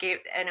then I gave.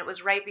 And it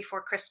was right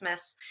before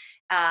Christmas,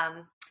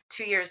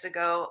 2 years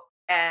ago,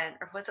 and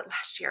or was it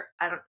last year?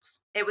 I don't.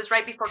 It was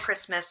right before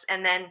Christmas,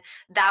 and then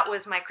that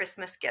was my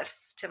Christmas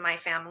gifts to my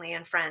family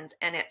and friends,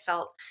 and it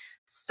felt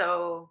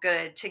so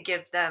good to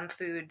give them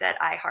food that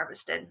I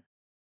harvested.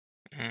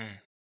 Mm.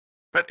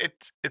 But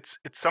it's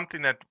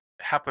something that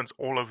happens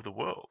all over the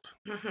world.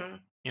 Hmm.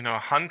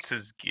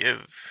 Hunters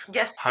give.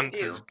 Yes, they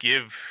Hunters do.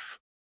 give.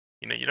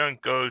 You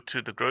don't go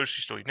to the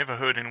grocery store. You've never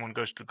heard anyone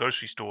go to the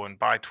grocery store and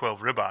buy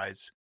 12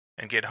 ribeyes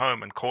and get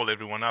home and call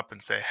everyone up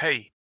and say,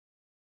 "Hey,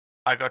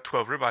 I got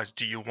 12 ribeyes.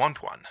 Do you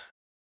want one?"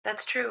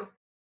 That's true.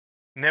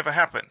 Never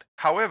happened.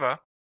 However,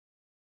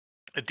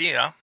 a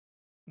deer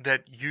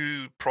that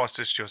you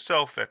processed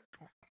yourself,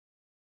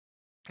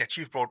 that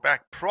you've brought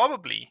back,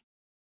 probably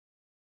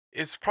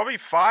is probably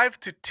 5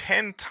 to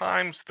 10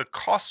 times the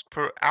cost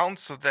per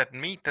ounce of that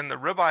meat than the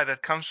ribeye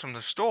that comes from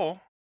the store.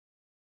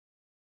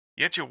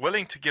 Yet you're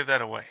willing to give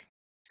that away.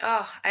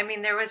 Oh, I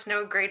mean, there was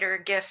no greater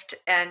gift,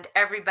 and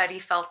everybody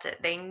felt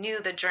it. They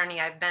knew the journey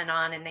I've been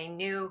on, and they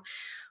knew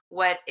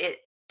what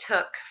it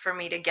took for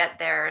me to get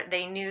there.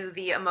 They knew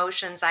the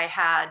emotions I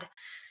had,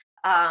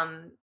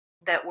 um,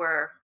 that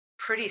were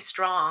pretty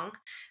strong.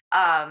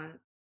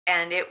 Um,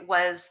 and it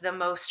was the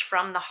most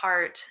from the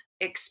heart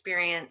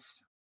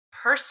experience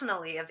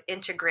personally of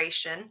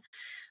integration,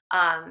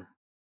 um,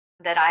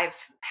 that I've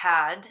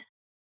had.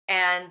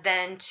 And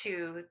then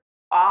to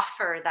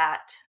offer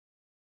that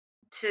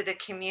to the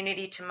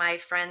community, to my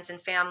friends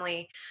and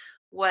family,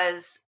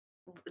 was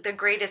the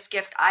greatest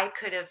gift I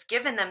could have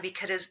given them,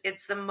 because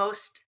it's the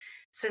most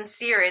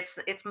sincere.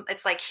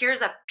 It's like,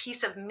 here's a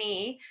piece of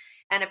me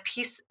and a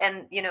piece,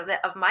 and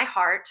of my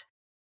heart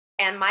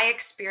and my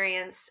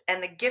experience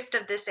and the gift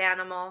of this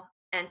animal,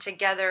 and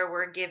together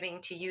we're giving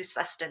to you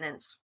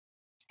sustenance,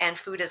 and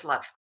food is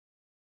love.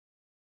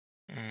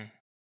 Mm,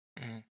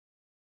 mm.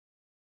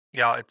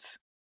 Yeah, it's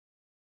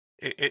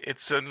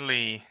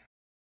certainly,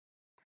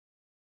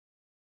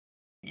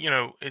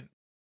 it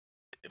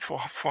for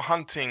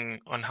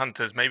hunting on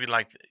hunters. Maybe,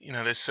 like,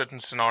 there's certain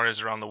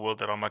scenarios around the world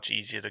that are much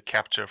easier to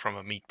capture from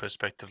a meat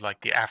perspective,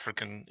 like the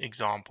African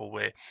example,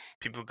 where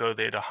people go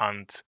there to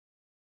hunt.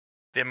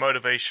 Their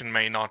motivation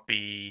may not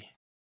be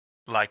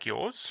like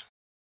yours.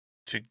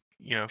 To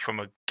from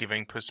a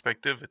giving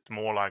perspective, it's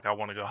more like, I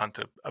want to go hunt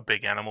a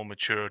big animal,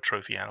 mature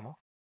trophy animal.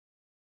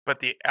 But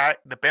the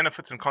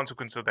benefits and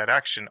consequences of that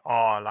action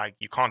are, like,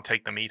 you can't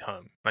take the meat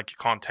home, like you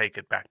can't take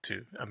it back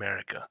to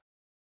America.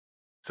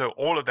 So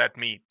all of that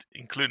meat,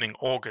 including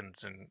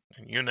organs and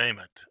you name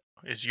it,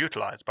 is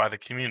utilized by the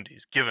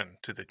communities, given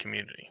to the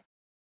community.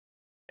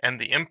 And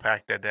the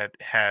impact that that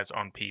has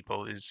on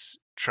people is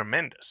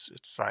tremendous.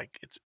 It's like,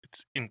 it's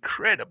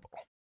incredible.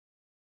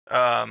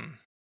 Um,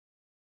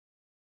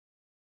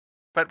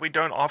 but we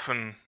don't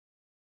often,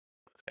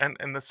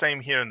 and the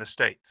same here in the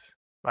States.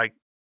 Like,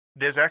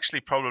 there's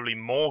actually probably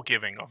more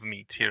giving of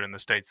meat here in the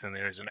States than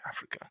there is in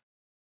Africa.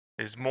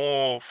 There's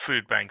more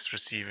food banks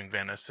receiving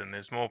venison,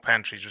 there's more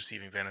pantries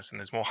receiving venison,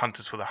 there's more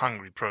Hunters for the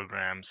Hungry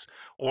programs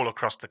all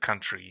across the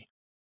country.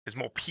 There's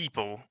more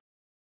people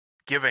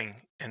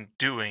giving and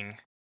doing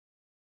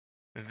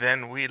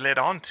than we led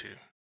on to,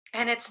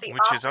 And it's the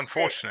which is opposite.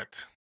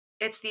 unfortunate.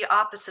 It's the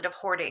opposite of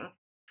hoarding.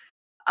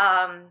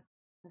 um,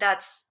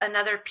 that's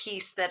another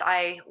piece that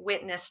I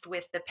witnessed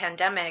with the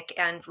pandemic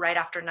and right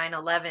after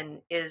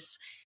 9/11. Is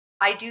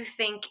I do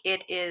think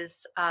it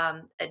is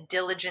a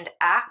diligent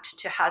act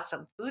to have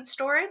some food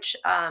storage,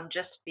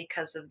 just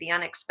because of the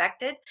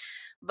unexpected.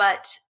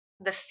 But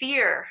the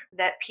fear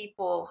that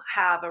people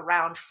have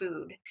around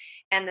food,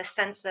 and the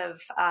sense of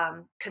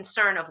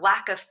concern of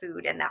lack of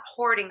food, and that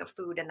hoarding of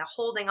food and the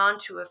holding on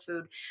to of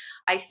food,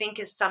 I think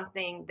is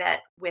something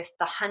that with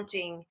the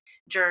hunting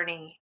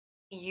journey,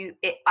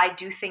 I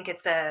do think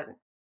it's a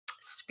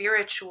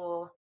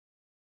spiritual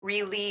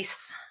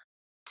release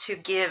to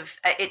give.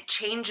 It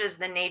changes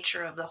the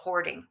nature of the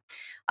hoarding,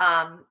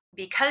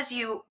 because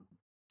you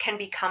can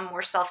become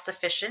more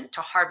self-sufficient to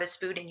harvest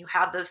food, and you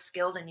have those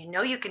skills, and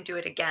you can do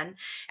it again,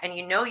 and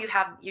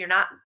you're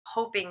not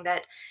hoping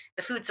that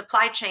the food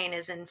supply chain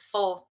is in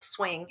full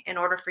swing in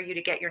order for you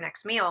to get your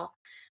next meal.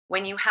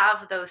 When you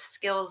have those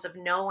skills of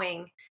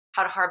knowing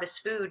how to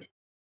harvest food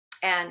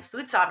and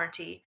food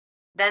sovereignty,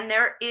 then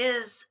there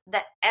is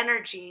the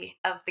energy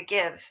of the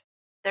give.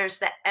 There's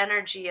the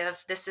energy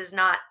of, this is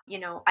not,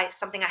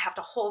 something I have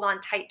to hold on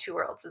tight to,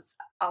 or else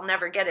I'll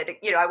never get it.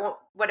 I won't.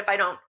 What if I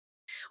don't?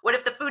 What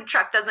if the food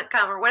truck doesn't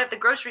come, or what if the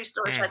grocery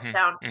store shuts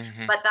down?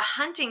 Mm-hmm. But the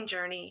hunting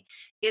journey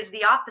is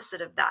the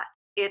opposite of that.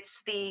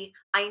 It's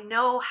I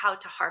know how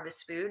to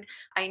harvest food.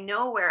 I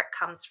know where it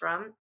comes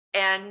from.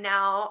 And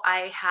now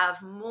I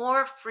have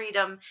more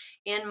freedom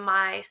in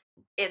my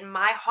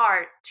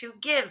heart to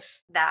give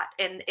that,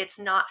 and it's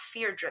not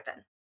fear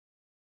driven.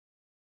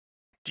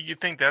 Do you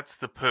think that's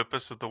the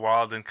purpose of the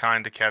Wild and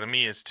Kind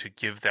Academy, is to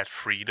give that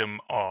freedom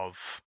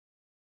of...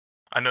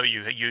 I know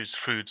you use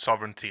food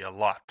sovereignty a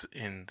lot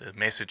in the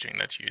messaging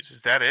that you use.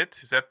 Is that it?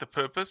 Is that the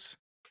purpose?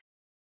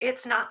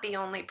 It's not the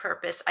only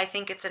purpose. I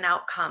think it's an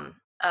outcome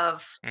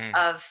of Mm.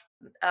 of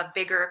a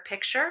bigger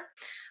picture.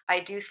 I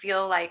do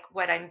feel like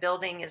what I'm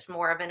building is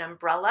more of an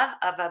umbrella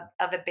of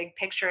a big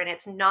picture, and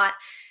it's not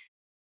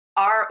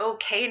our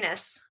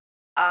okayness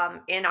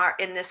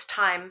in this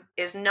time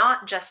is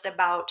not just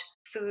about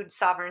food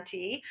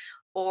sovereignty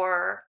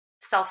or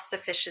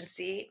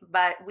self-sufficiency,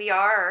 but we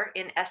are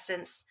in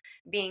essence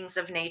beings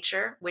of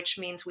nature, which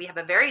means we have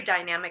a very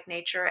dynamic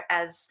nature,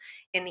 as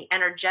in the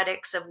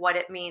energetics of what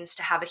it means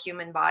to have a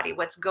human body,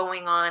 what's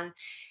going on,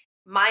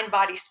 mind,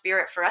 body,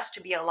 spirit, for us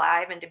to be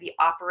alive and to be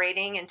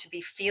operating and to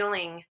be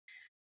feeling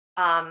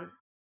um,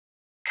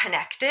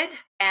 connected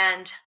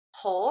and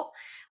whole.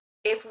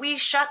 If we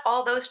shut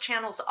all those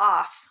channels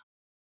off,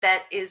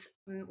 that is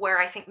where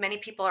I think many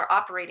people are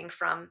operating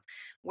from,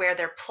 where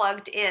they're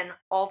plugged in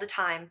all the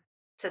time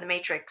to the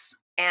matrix,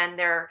 and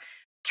they're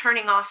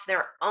turning off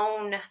their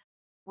own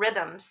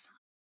rhythms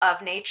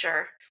of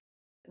nature,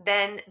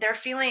 then they're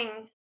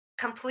feeling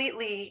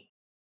completely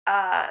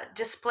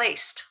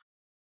displaced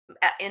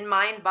in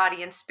mind,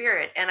 body, and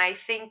spirit. And I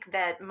think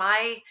that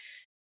my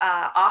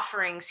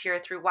offerings here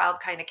through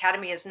Wildkind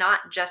Academy is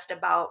not just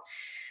about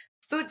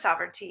food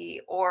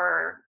sovereignty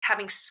or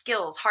having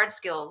skills, hard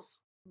skills,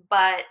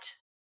 but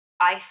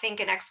I think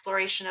an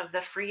exploration of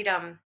the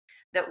freedom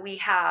that we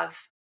have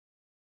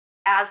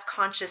as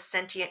conscious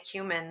sentient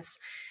humans,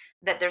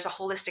 that there's a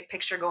holistic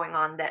picture going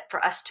on that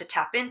for us to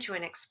tap into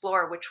and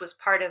explore, which was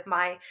part of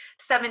my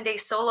 7-day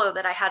solo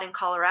that I had in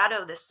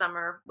Colorado this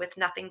summer with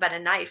nothing but a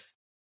knife.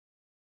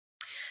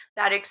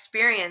 That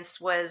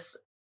experience was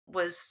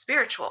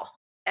spiritual.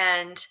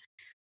 And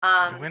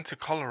You went to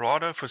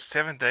Colorado for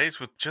 7 days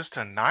with just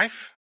a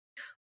knife?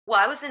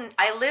 well,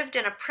 I lived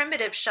in a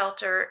primitive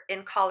shelter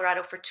in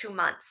Colorado for 2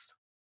 months.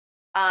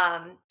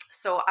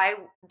 So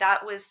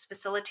that was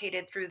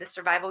facilitated through the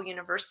Survival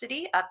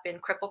University up in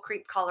Cripple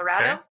Creek,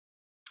 Colorado. Okay.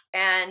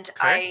 And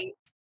Okay.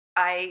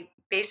 I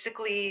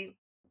basically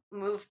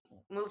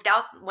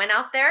went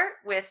out there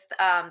with,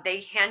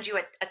 they hand you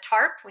a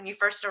tarp when you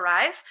first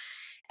arrive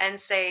and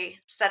say,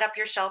 set up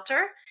your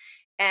shelter.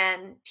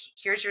 And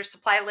here's your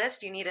supply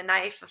list. You need a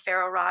knife, a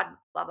ferro rod,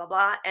 blah, blah,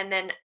 blah. And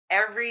then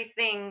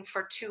everything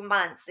for 2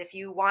 months. If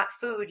you want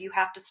food, you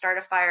have to start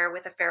a fire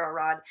with a ferro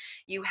rod.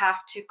 You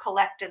have to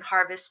collect and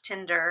harvest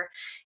tinder.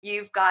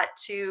 You've got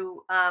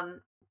to,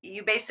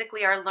 you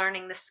basically are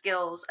learning the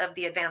skills of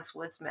the advanced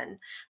woodsman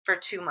for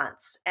 2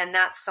 months. And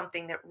that's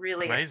something that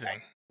really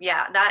Amazing.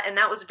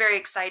 that was very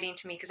exciting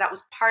to me, because that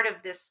was part of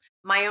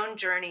my own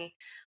journey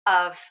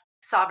of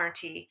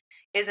sovereignty.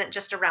 Isn't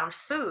just around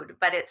food,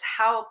 but it's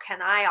how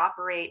can I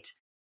operate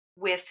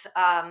with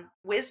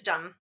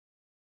wisdom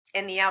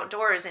in the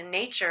outdoors, in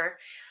nature.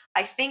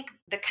 I think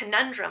the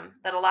conundrum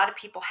that a lot of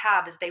people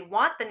have is they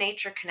want the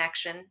nature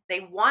connection, they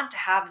want to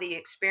have the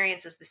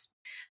experiences,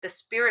 the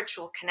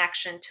spiritual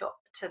connection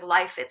to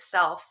life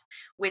itself,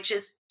 which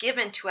is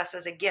given to us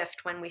as a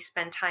gift when we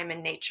spend time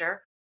in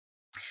nature.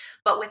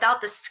 But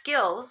without the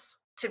skills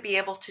to be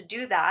able to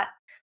do that,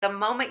 the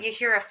moment you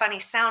hear a funny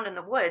sound in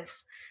the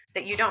woods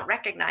that you don't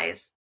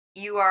recognize,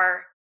 you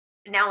are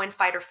now in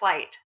fight or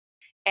flight.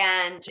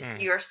 And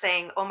you're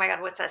saying, oh my God,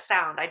 what's that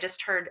sound? I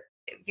just heard,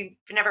 if you've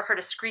never heard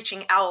a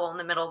screeching owl in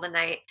the middle of the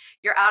night,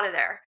 you're out of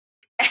there.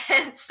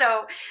 And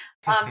so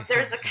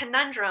there's a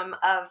conundrum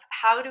of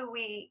how do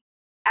we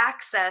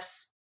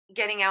access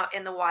getting out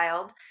in the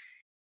wild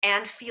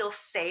and feel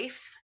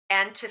safe,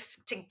 and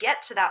to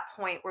get to that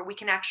point where we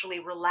can actually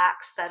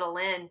relax, settle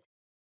in,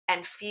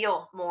 and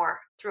feel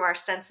more through our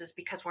senses,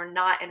 because we're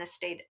not in a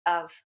state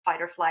of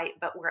fight or flight,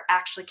 but we're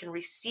actually can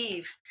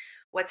receive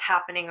what's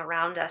happening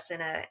around us in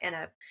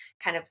a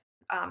kind of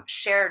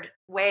shared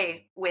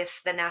way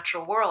with the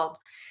natural world.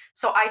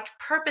 So I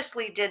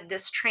purposely did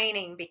this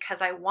training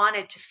because I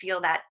wanted to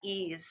feel that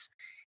ease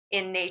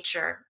in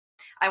nature.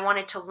 I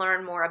wanted to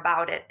learn more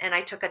about it, and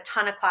I took a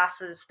ton of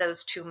classes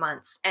those 2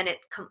 months. And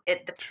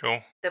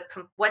Sure.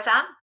 what's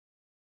that?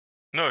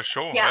 No,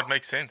 sure. Yeah. That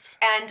makes sense.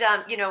 And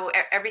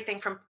everything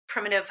from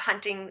primitive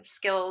hunting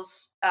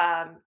skills.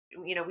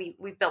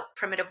 We built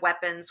primitive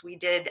weapons. We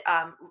did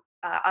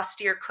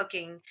austere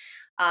cooking,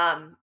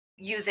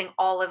 using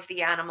all of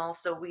the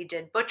animals. So we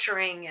did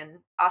butchering and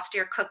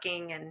austere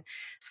cooking and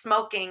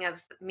smoking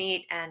of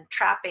meat and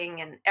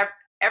trapping and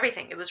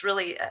everything. It was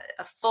really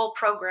a full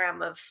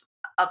program of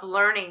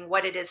learning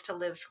what it is to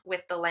live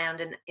with the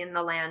land and in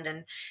the land,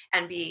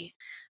 and be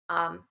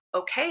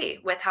okay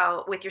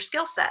with your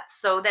skill sets.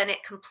 So then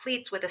it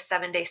completes with a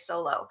 7-day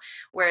solo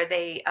where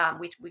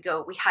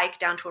we hike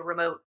down to a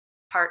remote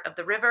part of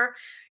the river.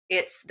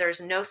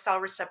 There's no cell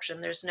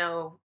reception. There's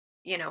no,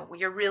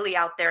 you're really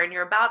out there, and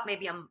you're about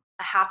maybe a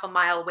half a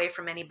mile away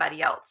from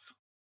anybody else.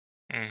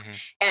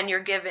 And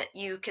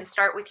you can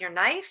start with your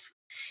knife.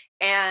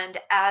 And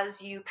as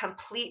you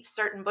complete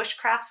certain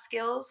bushcraft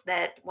skills,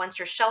 that once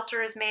your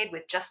shelter is made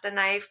with just a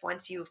knife,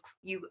 once you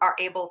are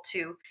able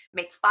to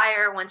make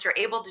fire, once you're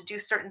able to do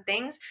certain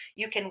things,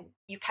 you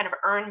kind of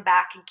earn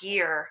back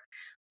gear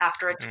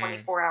after a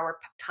 24-hour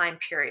time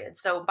period.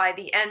 So by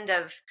the end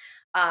of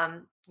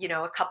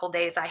a couple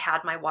days, I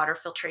had my water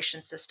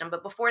filtration system,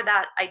 but before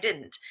that I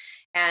didn't.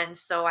 And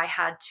so I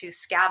had to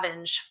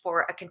scavenge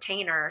for a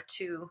container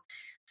to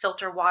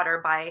filter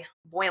water by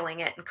boiling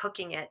it and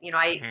cooking it.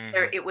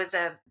 It was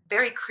a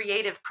very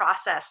creative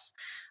process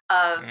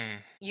of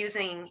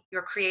using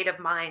your creative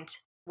mind,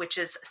 which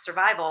is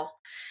survival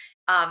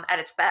at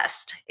its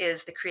best,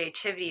 is the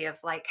creativity of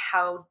like,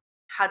 how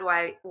do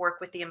I work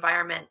with the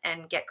environment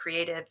and get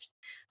creative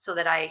so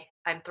that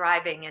I'm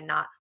thriving and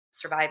not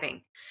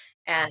surviving.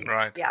 And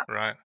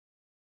Right.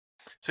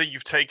 So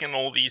you've taken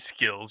all these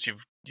skills,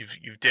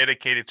 you've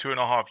dedicated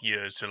 2.5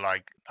 years to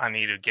like, I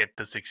need to get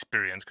this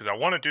experience because I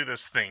want to do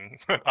this thing,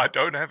 but I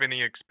don't have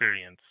any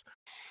experience.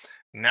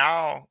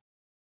 Now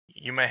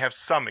you may have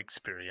some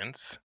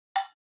experience.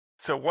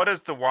 So what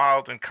does the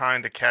Wild and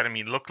Kind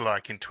Academy look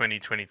like in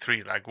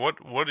 2023? Like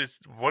what is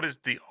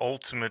the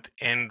ultimate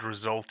end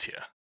result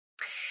here?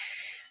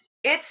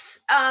 It's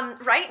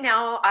right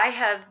now I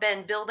have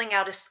been building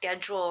out a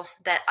schedule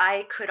that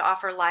I could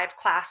offer live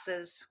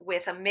classes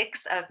with a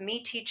mix of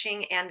me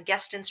teaching and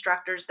guest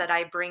instructors that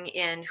I bring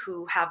in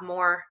who have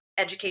more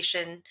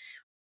education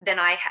than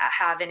I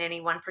have in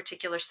any one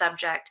particular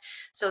subject,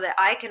 so that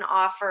I can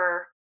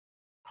offer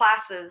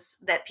classes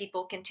that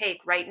people can take.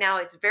 Right now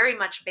it's very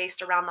much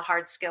based around the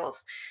hard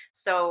skills.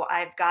 So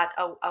I've got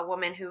a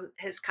woman who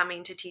is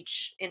coming to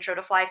teach intro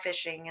to fly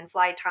fishing and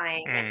fly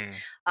tying. And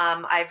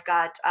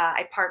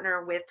I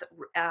partner with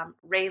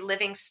Ray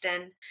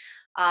Livingston,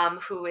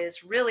 who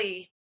is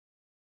really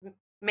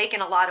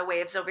making a lot of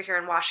waves over here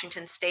in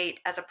Washington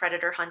State as a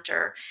predator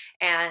hunter,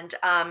 and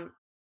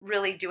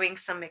really doing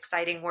some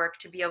exciting work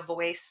to be a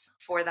voice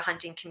for the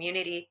hunting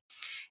community.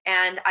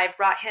 And I've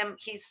brought him,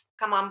 he's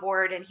come on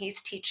board, and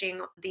he's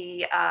teaching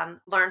the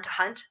Learn to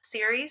Hunt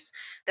series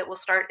that will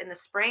start in the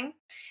spring.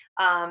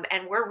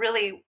 And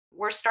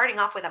we're starting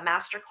off with a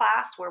master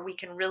class where we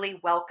can really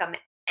welcome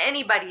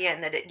anybody in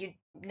that if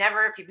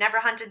you've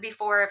never hunted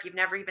before, if you've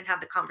never even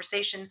had the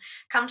conversation,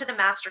 come to the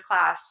master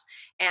class.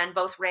 And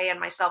both Ray and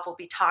myself will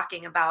be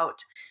talking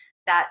about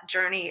that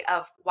journey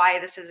of why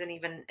this isn't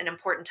even an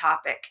important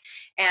topic.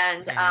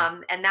 And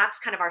that's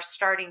kind of our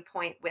starting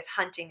point with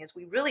hunting, is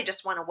we really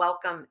just want to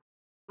welcome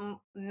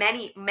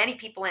many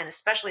people in,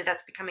 especially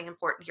that's becoming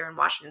important here in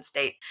Washington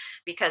State,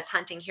 because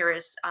hunting here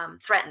is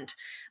threatened.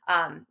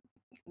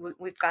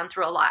 We've gone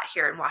through a lot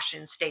here in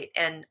Washington State,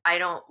 and I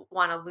don't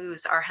want to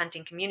lose our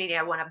hunting community.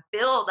 I want to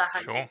build a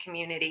hunting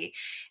community,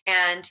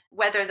 and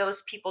whether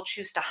those people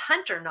choose to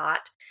hunt or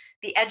not,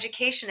 the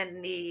education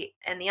and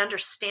the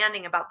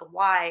understanding about the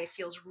why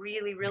feels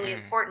really, really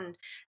important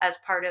as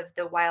part of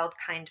the Wild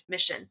Kind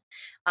mission,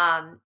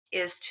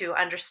 is to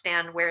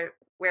understand where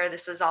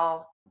this is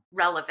all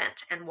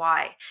relevant and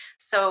why.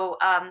 So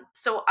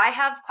I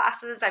have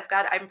classes.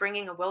 I'm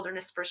bringing a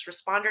wilderness first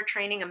responder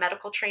training, a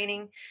medical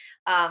training,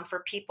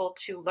 for people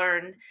to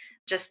learn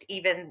just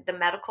even the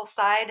medical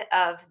side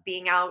of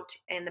being out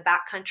in the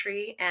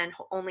backcountry and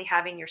only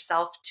having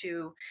yourself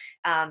to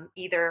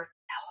either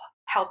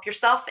help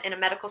yourself in a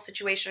medical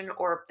situation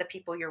or the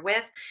people you're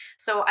with.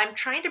 So I'm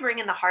trying to bring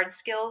in the hard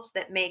skills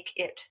that make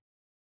it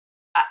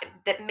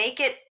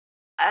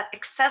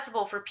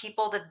accessible for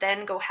people to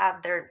then go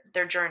have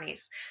their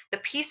journeys. The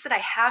piece that I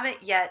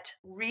haven't yet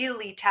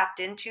really tapped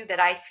into that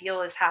I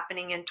feel is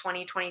happening in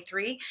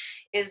 2023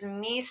 is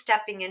me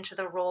stepping into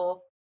the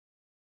role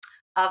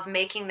of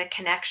making the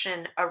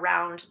connection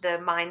around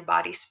the mind,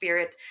 body,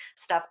 spirit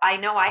stuff. I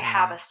know I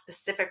have a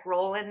specific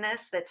role in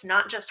this that's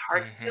not just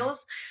hard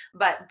skills,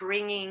 but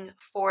bringing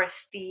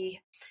forth the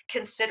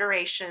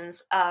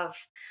considerations of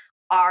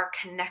our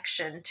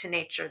connection to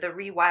nature, the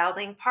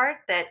rewilding part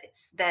that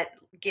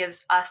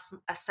gives us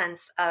a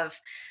sense of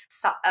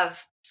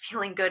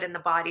feeling good in the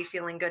body,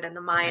 feeling good in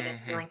the mind, and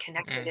feeling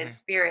connected in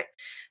spirit.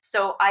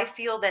 So I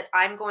feel that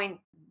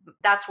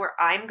that's where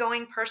I'm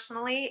going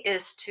personally,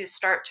 is to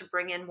start to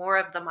bring in more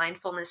of the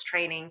mindfulness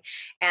training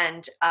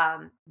and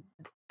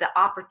the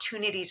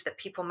opportunities that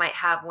people might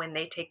have when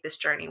they take this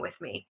journey with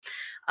me.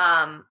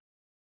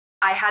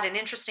 I had an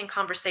interesting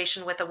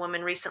conversation with a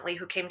woman recently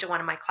who came to one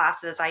of my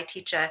classes. I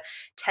teach a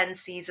 10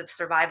 C's of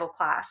survival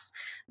class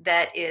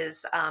that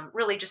is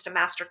really just a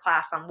master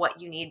class on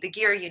what you need, the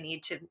gear you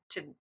need to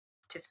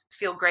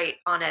feel great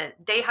on a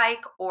day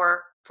hike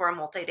or for a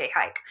multi-day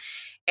hike.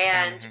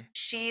 And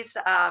she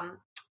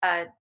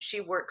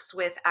works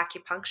with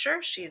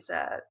acupuncture. She's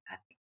a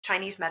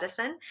Chinese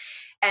medicine,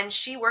 and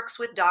she works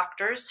with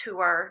doctors who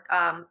are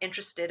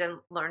interested in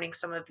learning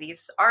some of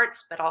these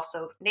arts, but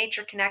also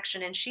nature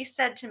connection. And she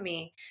said to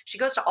me, she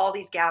goes to all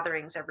these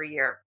gatherings every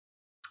year,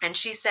 and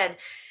she said,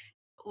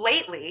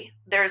 lately,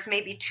 there's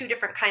maybe two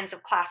different kinds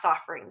of class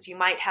offerings. You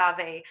might have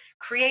a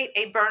create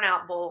a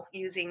burnout bowl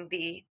using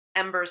the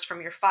embers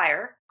from your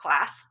fire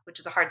class, which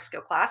is a hard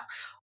skill class,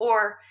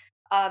 or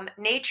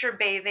nature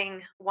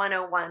bathing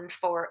 101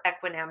 for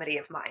equanimity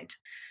of mind.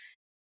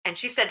 And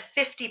she said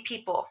 50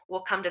 people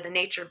will come to the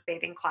nature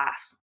bathing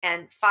class,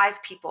 and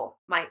 5 people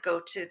might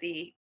go to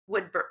the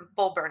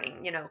bowl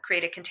burning,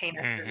 create a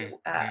container through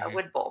a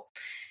wood bowl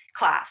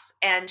class.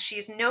 And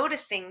she's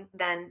noticing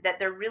then that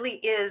there really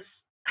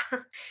is,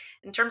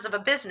 in terms of a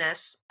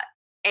business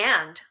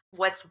and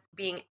what's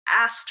being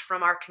asked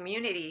from our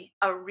community,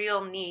 a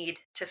real need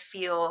to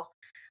feel,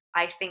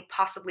 I think,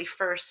 possibly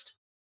first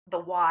the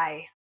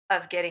why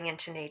of getting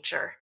into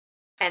nature.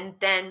 And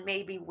then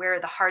maybe where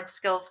the hard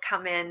skills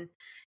come in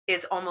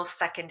is almost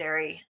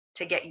secondary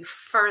to get you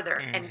further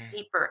and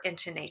deeper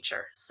into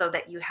nature so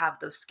that you have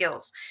those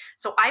skills.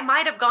 So I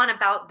might have gone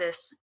about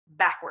this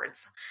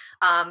backwards,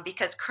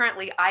 because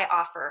currently I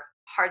offer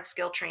hard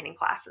skill training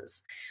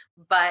classes,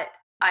 but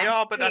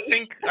Yeah, but I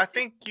think but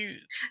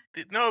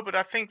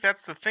I think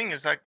that's the thing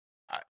is like,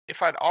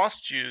 if I'd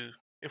asked you,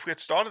 if we had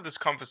started this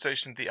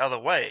conversation the other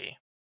way,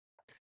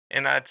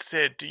 and I'd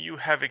said, do you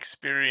have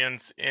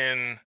experience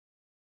in,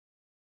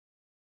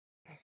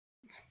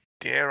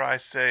 dare I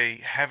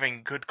say,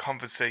 having good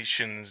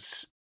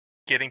conversations,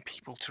 getting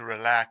people to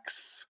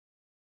relax,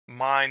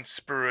 mind,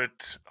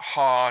 spirit,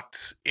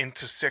 heart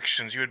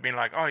intersections, you would have been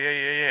like, oh,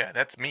 yeah,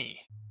 that's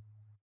me.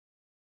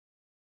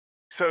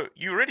 So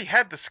you already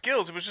had the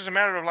skills. It was just a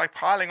matter of like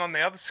piling on the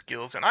other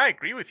skills. And I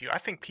agree with you. I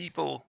think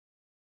people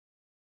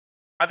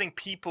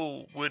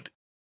would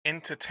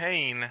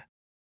entertain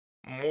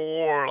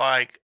more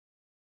like,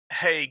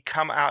 hey,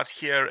 come out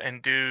here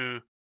and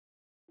do,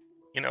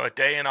 a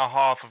day and a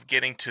half of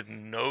getting to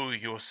know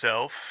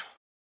yourself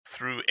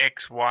through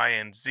X, Y,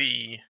 and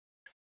Z.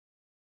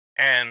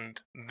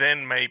 And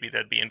then maybe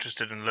they'd be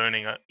interested in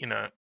learning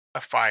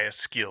a fire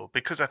skill,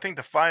 because I think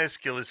the fire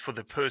skill is for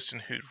the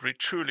person who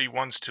truly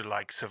wants to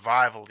like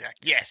survival. Like,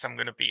 yes, I'm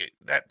going to be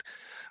that.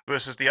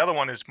 Versus the other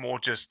one is more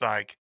just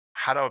like,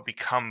 how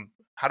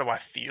do I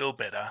feel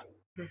better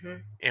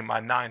in my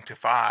 9 to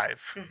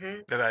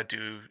 5 that I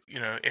do,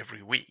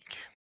 every week.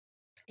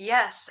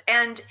 Yes.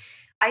 And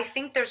I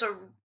think there's a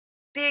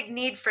big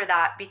need for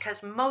that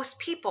because most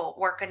people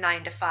work a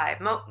 9 to 5.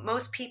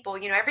 Most people,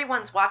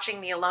 everyone's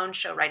watching the Alone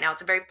show right now.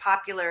 It's a very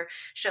popular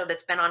show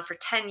that's been on for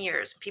 10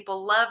 years.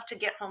 People love to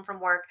get home from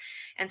work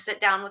and sit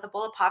down with a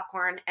bowl of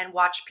popcorn and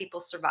watch people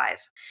survive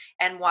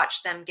and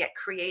watch them get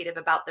creative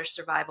about their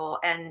survival.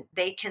 And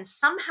they can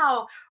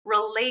somehow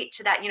relate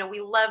to that.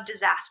 We love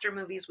disaster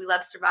movies. We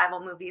love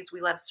survival movies.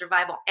 We love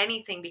survival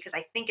anything because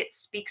I think it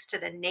speaks to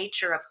the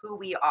nature of who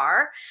we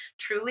are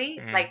truly.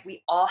 Like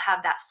we all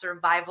have that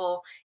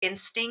survival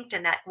instinct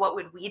and that what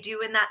would we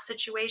do in that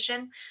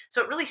situation.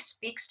 So it really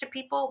speaks to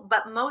people,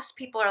 but most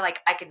people are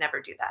like, I could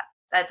never do that.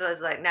 That's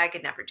like, no, I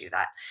could never do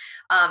that.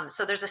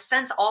 So there's a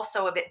sense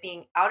also of it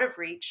being out of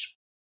reach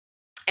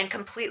and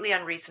completely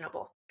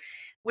unreasonable,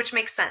 which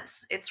makes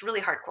sense. It's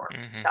really hardcore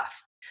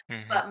stuff.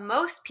 But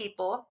most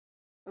people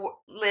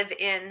live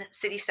in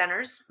city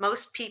centers.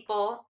 Most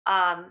people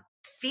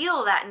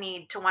feel that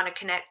need to want to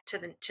connect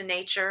to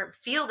nature,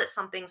 feel that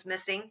something's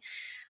missing,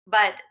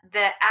 but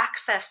the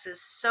access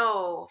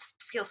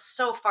feels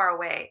so far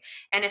away.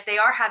 And if they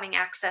are having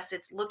access,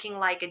 it's looking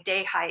like a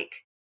day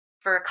hike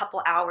for a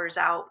couple hours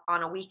out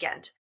on a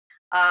weekend,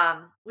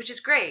 which is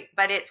great,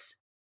 but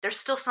there's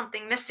still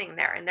something missing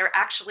there. And there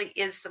actually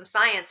is some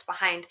science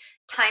behind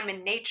time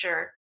in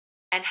nature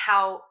and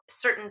how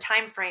certain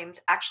time frames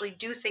actually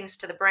do things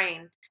to the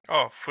brain.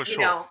 Oh, for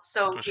sure.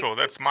 So For sure.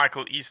 That's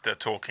Michael Easter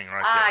talking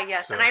right there.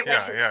 yes. So, And I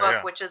read his book,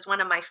 yeah. which is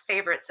one of my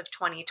favorites of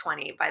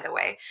 2020, by the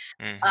way.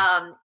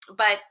 Mhm.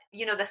 But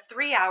the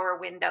 3-hour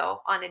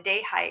window on a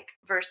day hike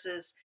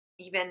versus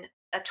even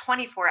a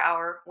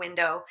 24-hour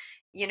window,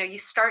 you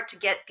start to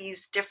get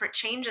these different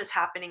changes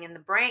happening in the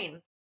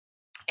brain,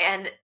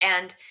 and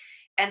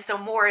so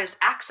more is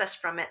accessed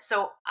from it.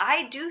 So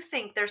I do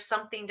think there's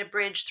something to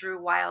bridge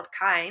through Wild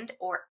Kind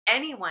or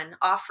anyone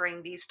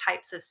offering these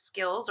types of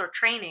skills or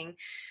training,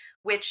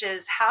 which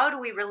is how do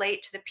we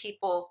relate to the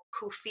people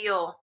who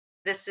feel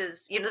this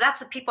is, that's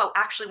the people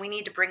actually we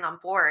need to bring on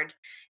board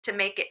to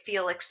make it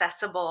feel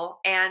accessible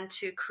and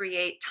to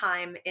create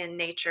time in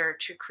nature,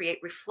 to create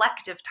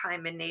reflective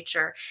time in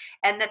nature,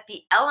 and that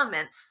the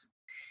elements,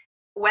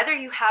 whether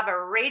you have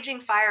a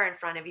raging fire in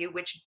front of you,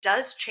 which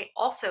does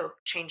also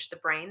change the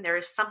brain, there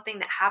is something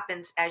that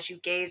happens as you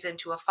gaze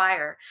into a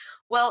fire.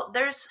 Well,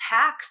 there's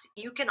hacks.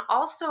 You can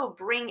also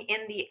bring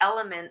in the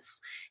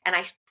elements, and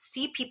I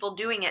see people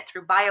doing it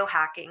through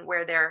biohacking,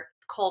 where they're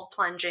cold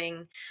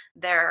plunging,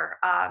 they're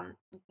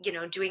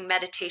doing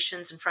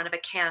meditations in front of a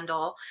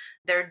candle,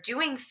 they're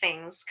doing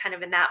things kind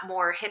of in that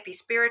more hippie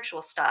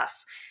spiritual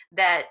stuff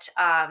that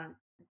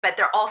but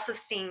they're also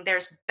seeing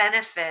there's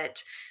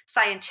benefit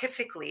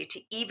scientifically to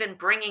even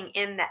bringing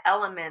in the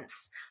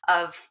elements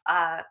of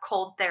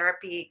cold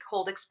therapy,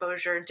 cold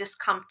exposure,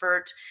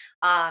 discomfort,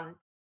 um,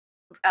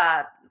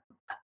 uh,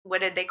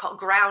 what did they call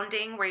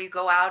grounding, where you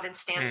go out and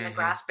stand in the Mm-hmm.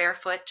 grass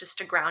barefoot just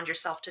to ground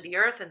yourself to the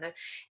earth, and the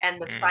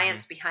Mm-hmm.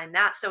 science behind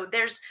that. So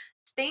there's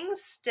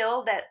things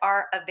still that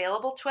are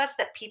available to us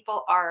that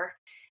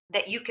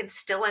that you can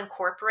still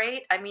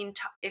incorporate. I mean,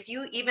 if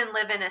you even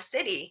live in a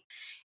city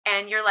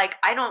and you're like,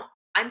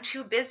 I'm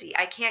too busy,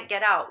 I can't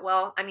get out.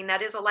 Well, I mean,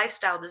 that is a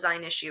lifestyle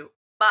design issue,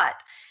 but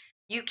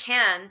you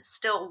can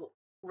still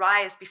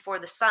rise before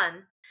the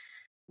sun,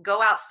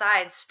 go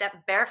outside,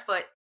 step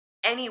barefoot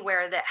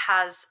anywhere that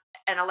has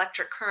an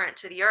electric current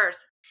to the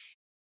earth,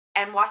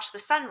 and watch the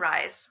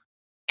sunrise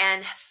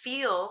and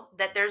feel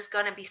that there's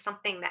going to be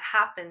something that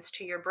happens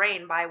to your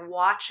brain by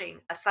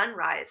watching a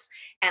sunrise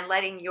and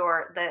letting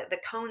the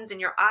cones in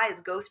your eyes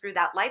go through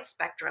that light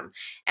spectrum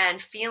and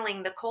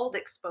feeling the cold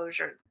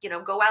exposure.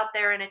 Go out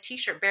there in a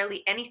t-shirt,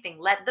 barely anything,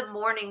 let the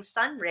morning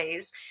sun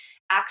rays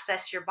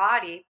access your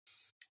body,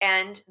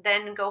 and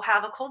then go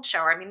have a cold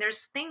shower. I mean,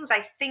 there's things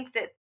I think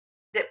that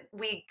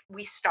we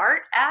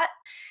start at,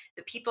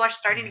 that people are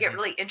starting to get Mm-hmm.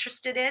 really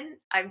interested in.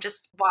 I've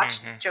just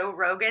watched Mm-hmm. Joe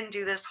Rogan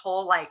do this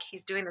whole, like,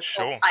 he's doing this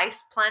whole Sure.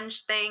 ice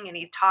plunge thing, and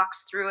he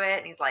talks through it,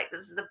 and he's like,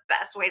 this is the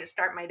best way to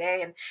start my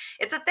day. And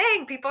it's a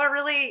thing. People are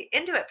really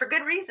into it for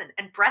good reason.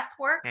 And breath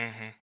work.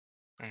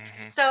 Mm-hmm.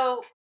 Mm-hmm.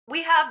 So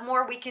we have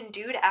more we can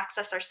do to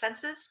access our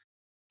senses.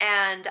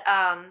 And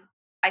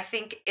I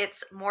think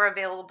it's more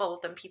available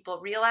than people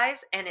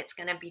realize. And it's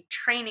going to be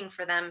training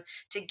for them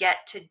to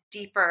get to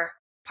deeper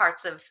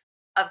parts of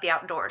the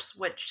outdoors,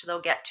 which they'll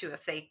get to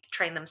if they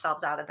train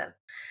themselves out of the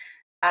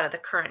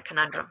current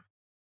conundrum.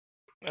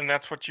 And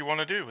that's what you want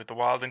to do with the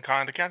Wild and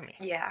Kind Academy.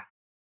 Yeah.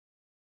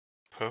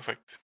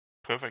 Perfect.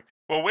 Perfect.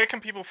 Well, where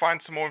can people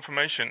find some more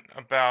information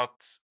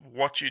about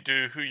what you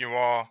do, who you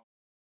are,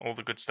 all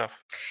the good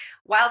stuff?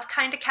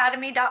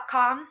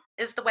 Wildkindacademy.com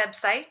is the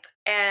website,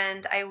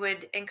 and I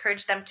would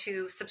encourage them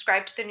to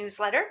subscribe to the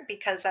newsletter,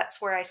 because that's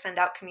where I send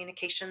out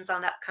communications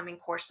on upcoming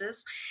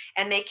courses,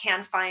 and they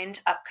can find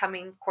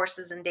upcoming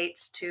courses and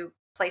dates to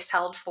place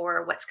held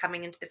for what's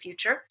coming into the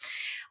future.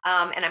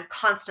 And I'm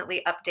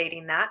constantly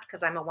updating that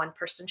because I'm a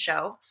one-person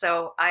show.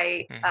 So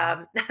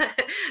Mm-hmm.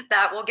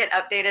 that will get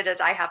updated as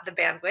I have the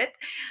bandwidth.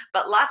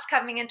 But lots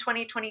coming in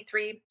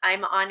 2023.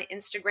 I'm on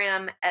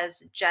Instagram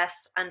as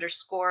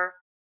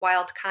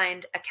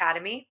Jess_Wildkind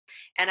Academy,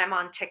 and I'm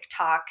on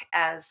TikTok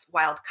as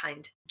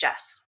Wildkind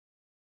Jess.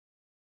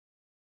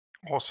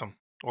 Awesome.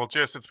 Well,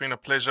 Jess, it's been a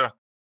pleasure.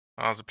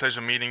 It was a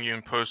pleasure meeting you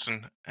in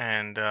person.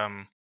 And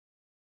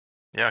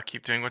yeah,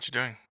 keep doing what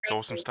you're doing. It's Thank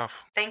awesome you.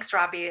 stuff. Thanks,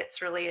 Robbie.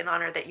 It's really an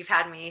honor that you've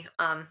had me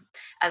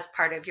as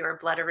part of your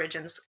Blood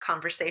Origins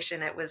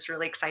conversation. It was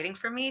really exciting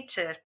for me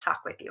to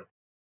talk with you.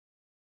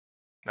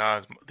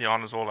 The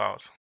honor's all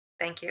ours.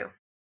 Thank you.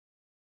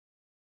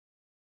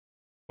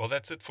 Well,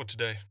 that's it for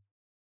today.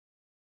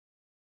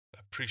 I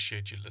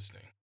appreciate you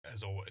listening,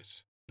 as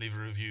always. Leave a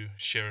review,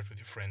 share it with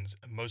your friends,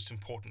 and most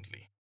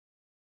importantly,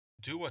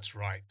 do what's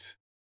right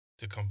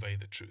to convey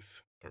the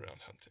truth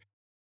around hunting.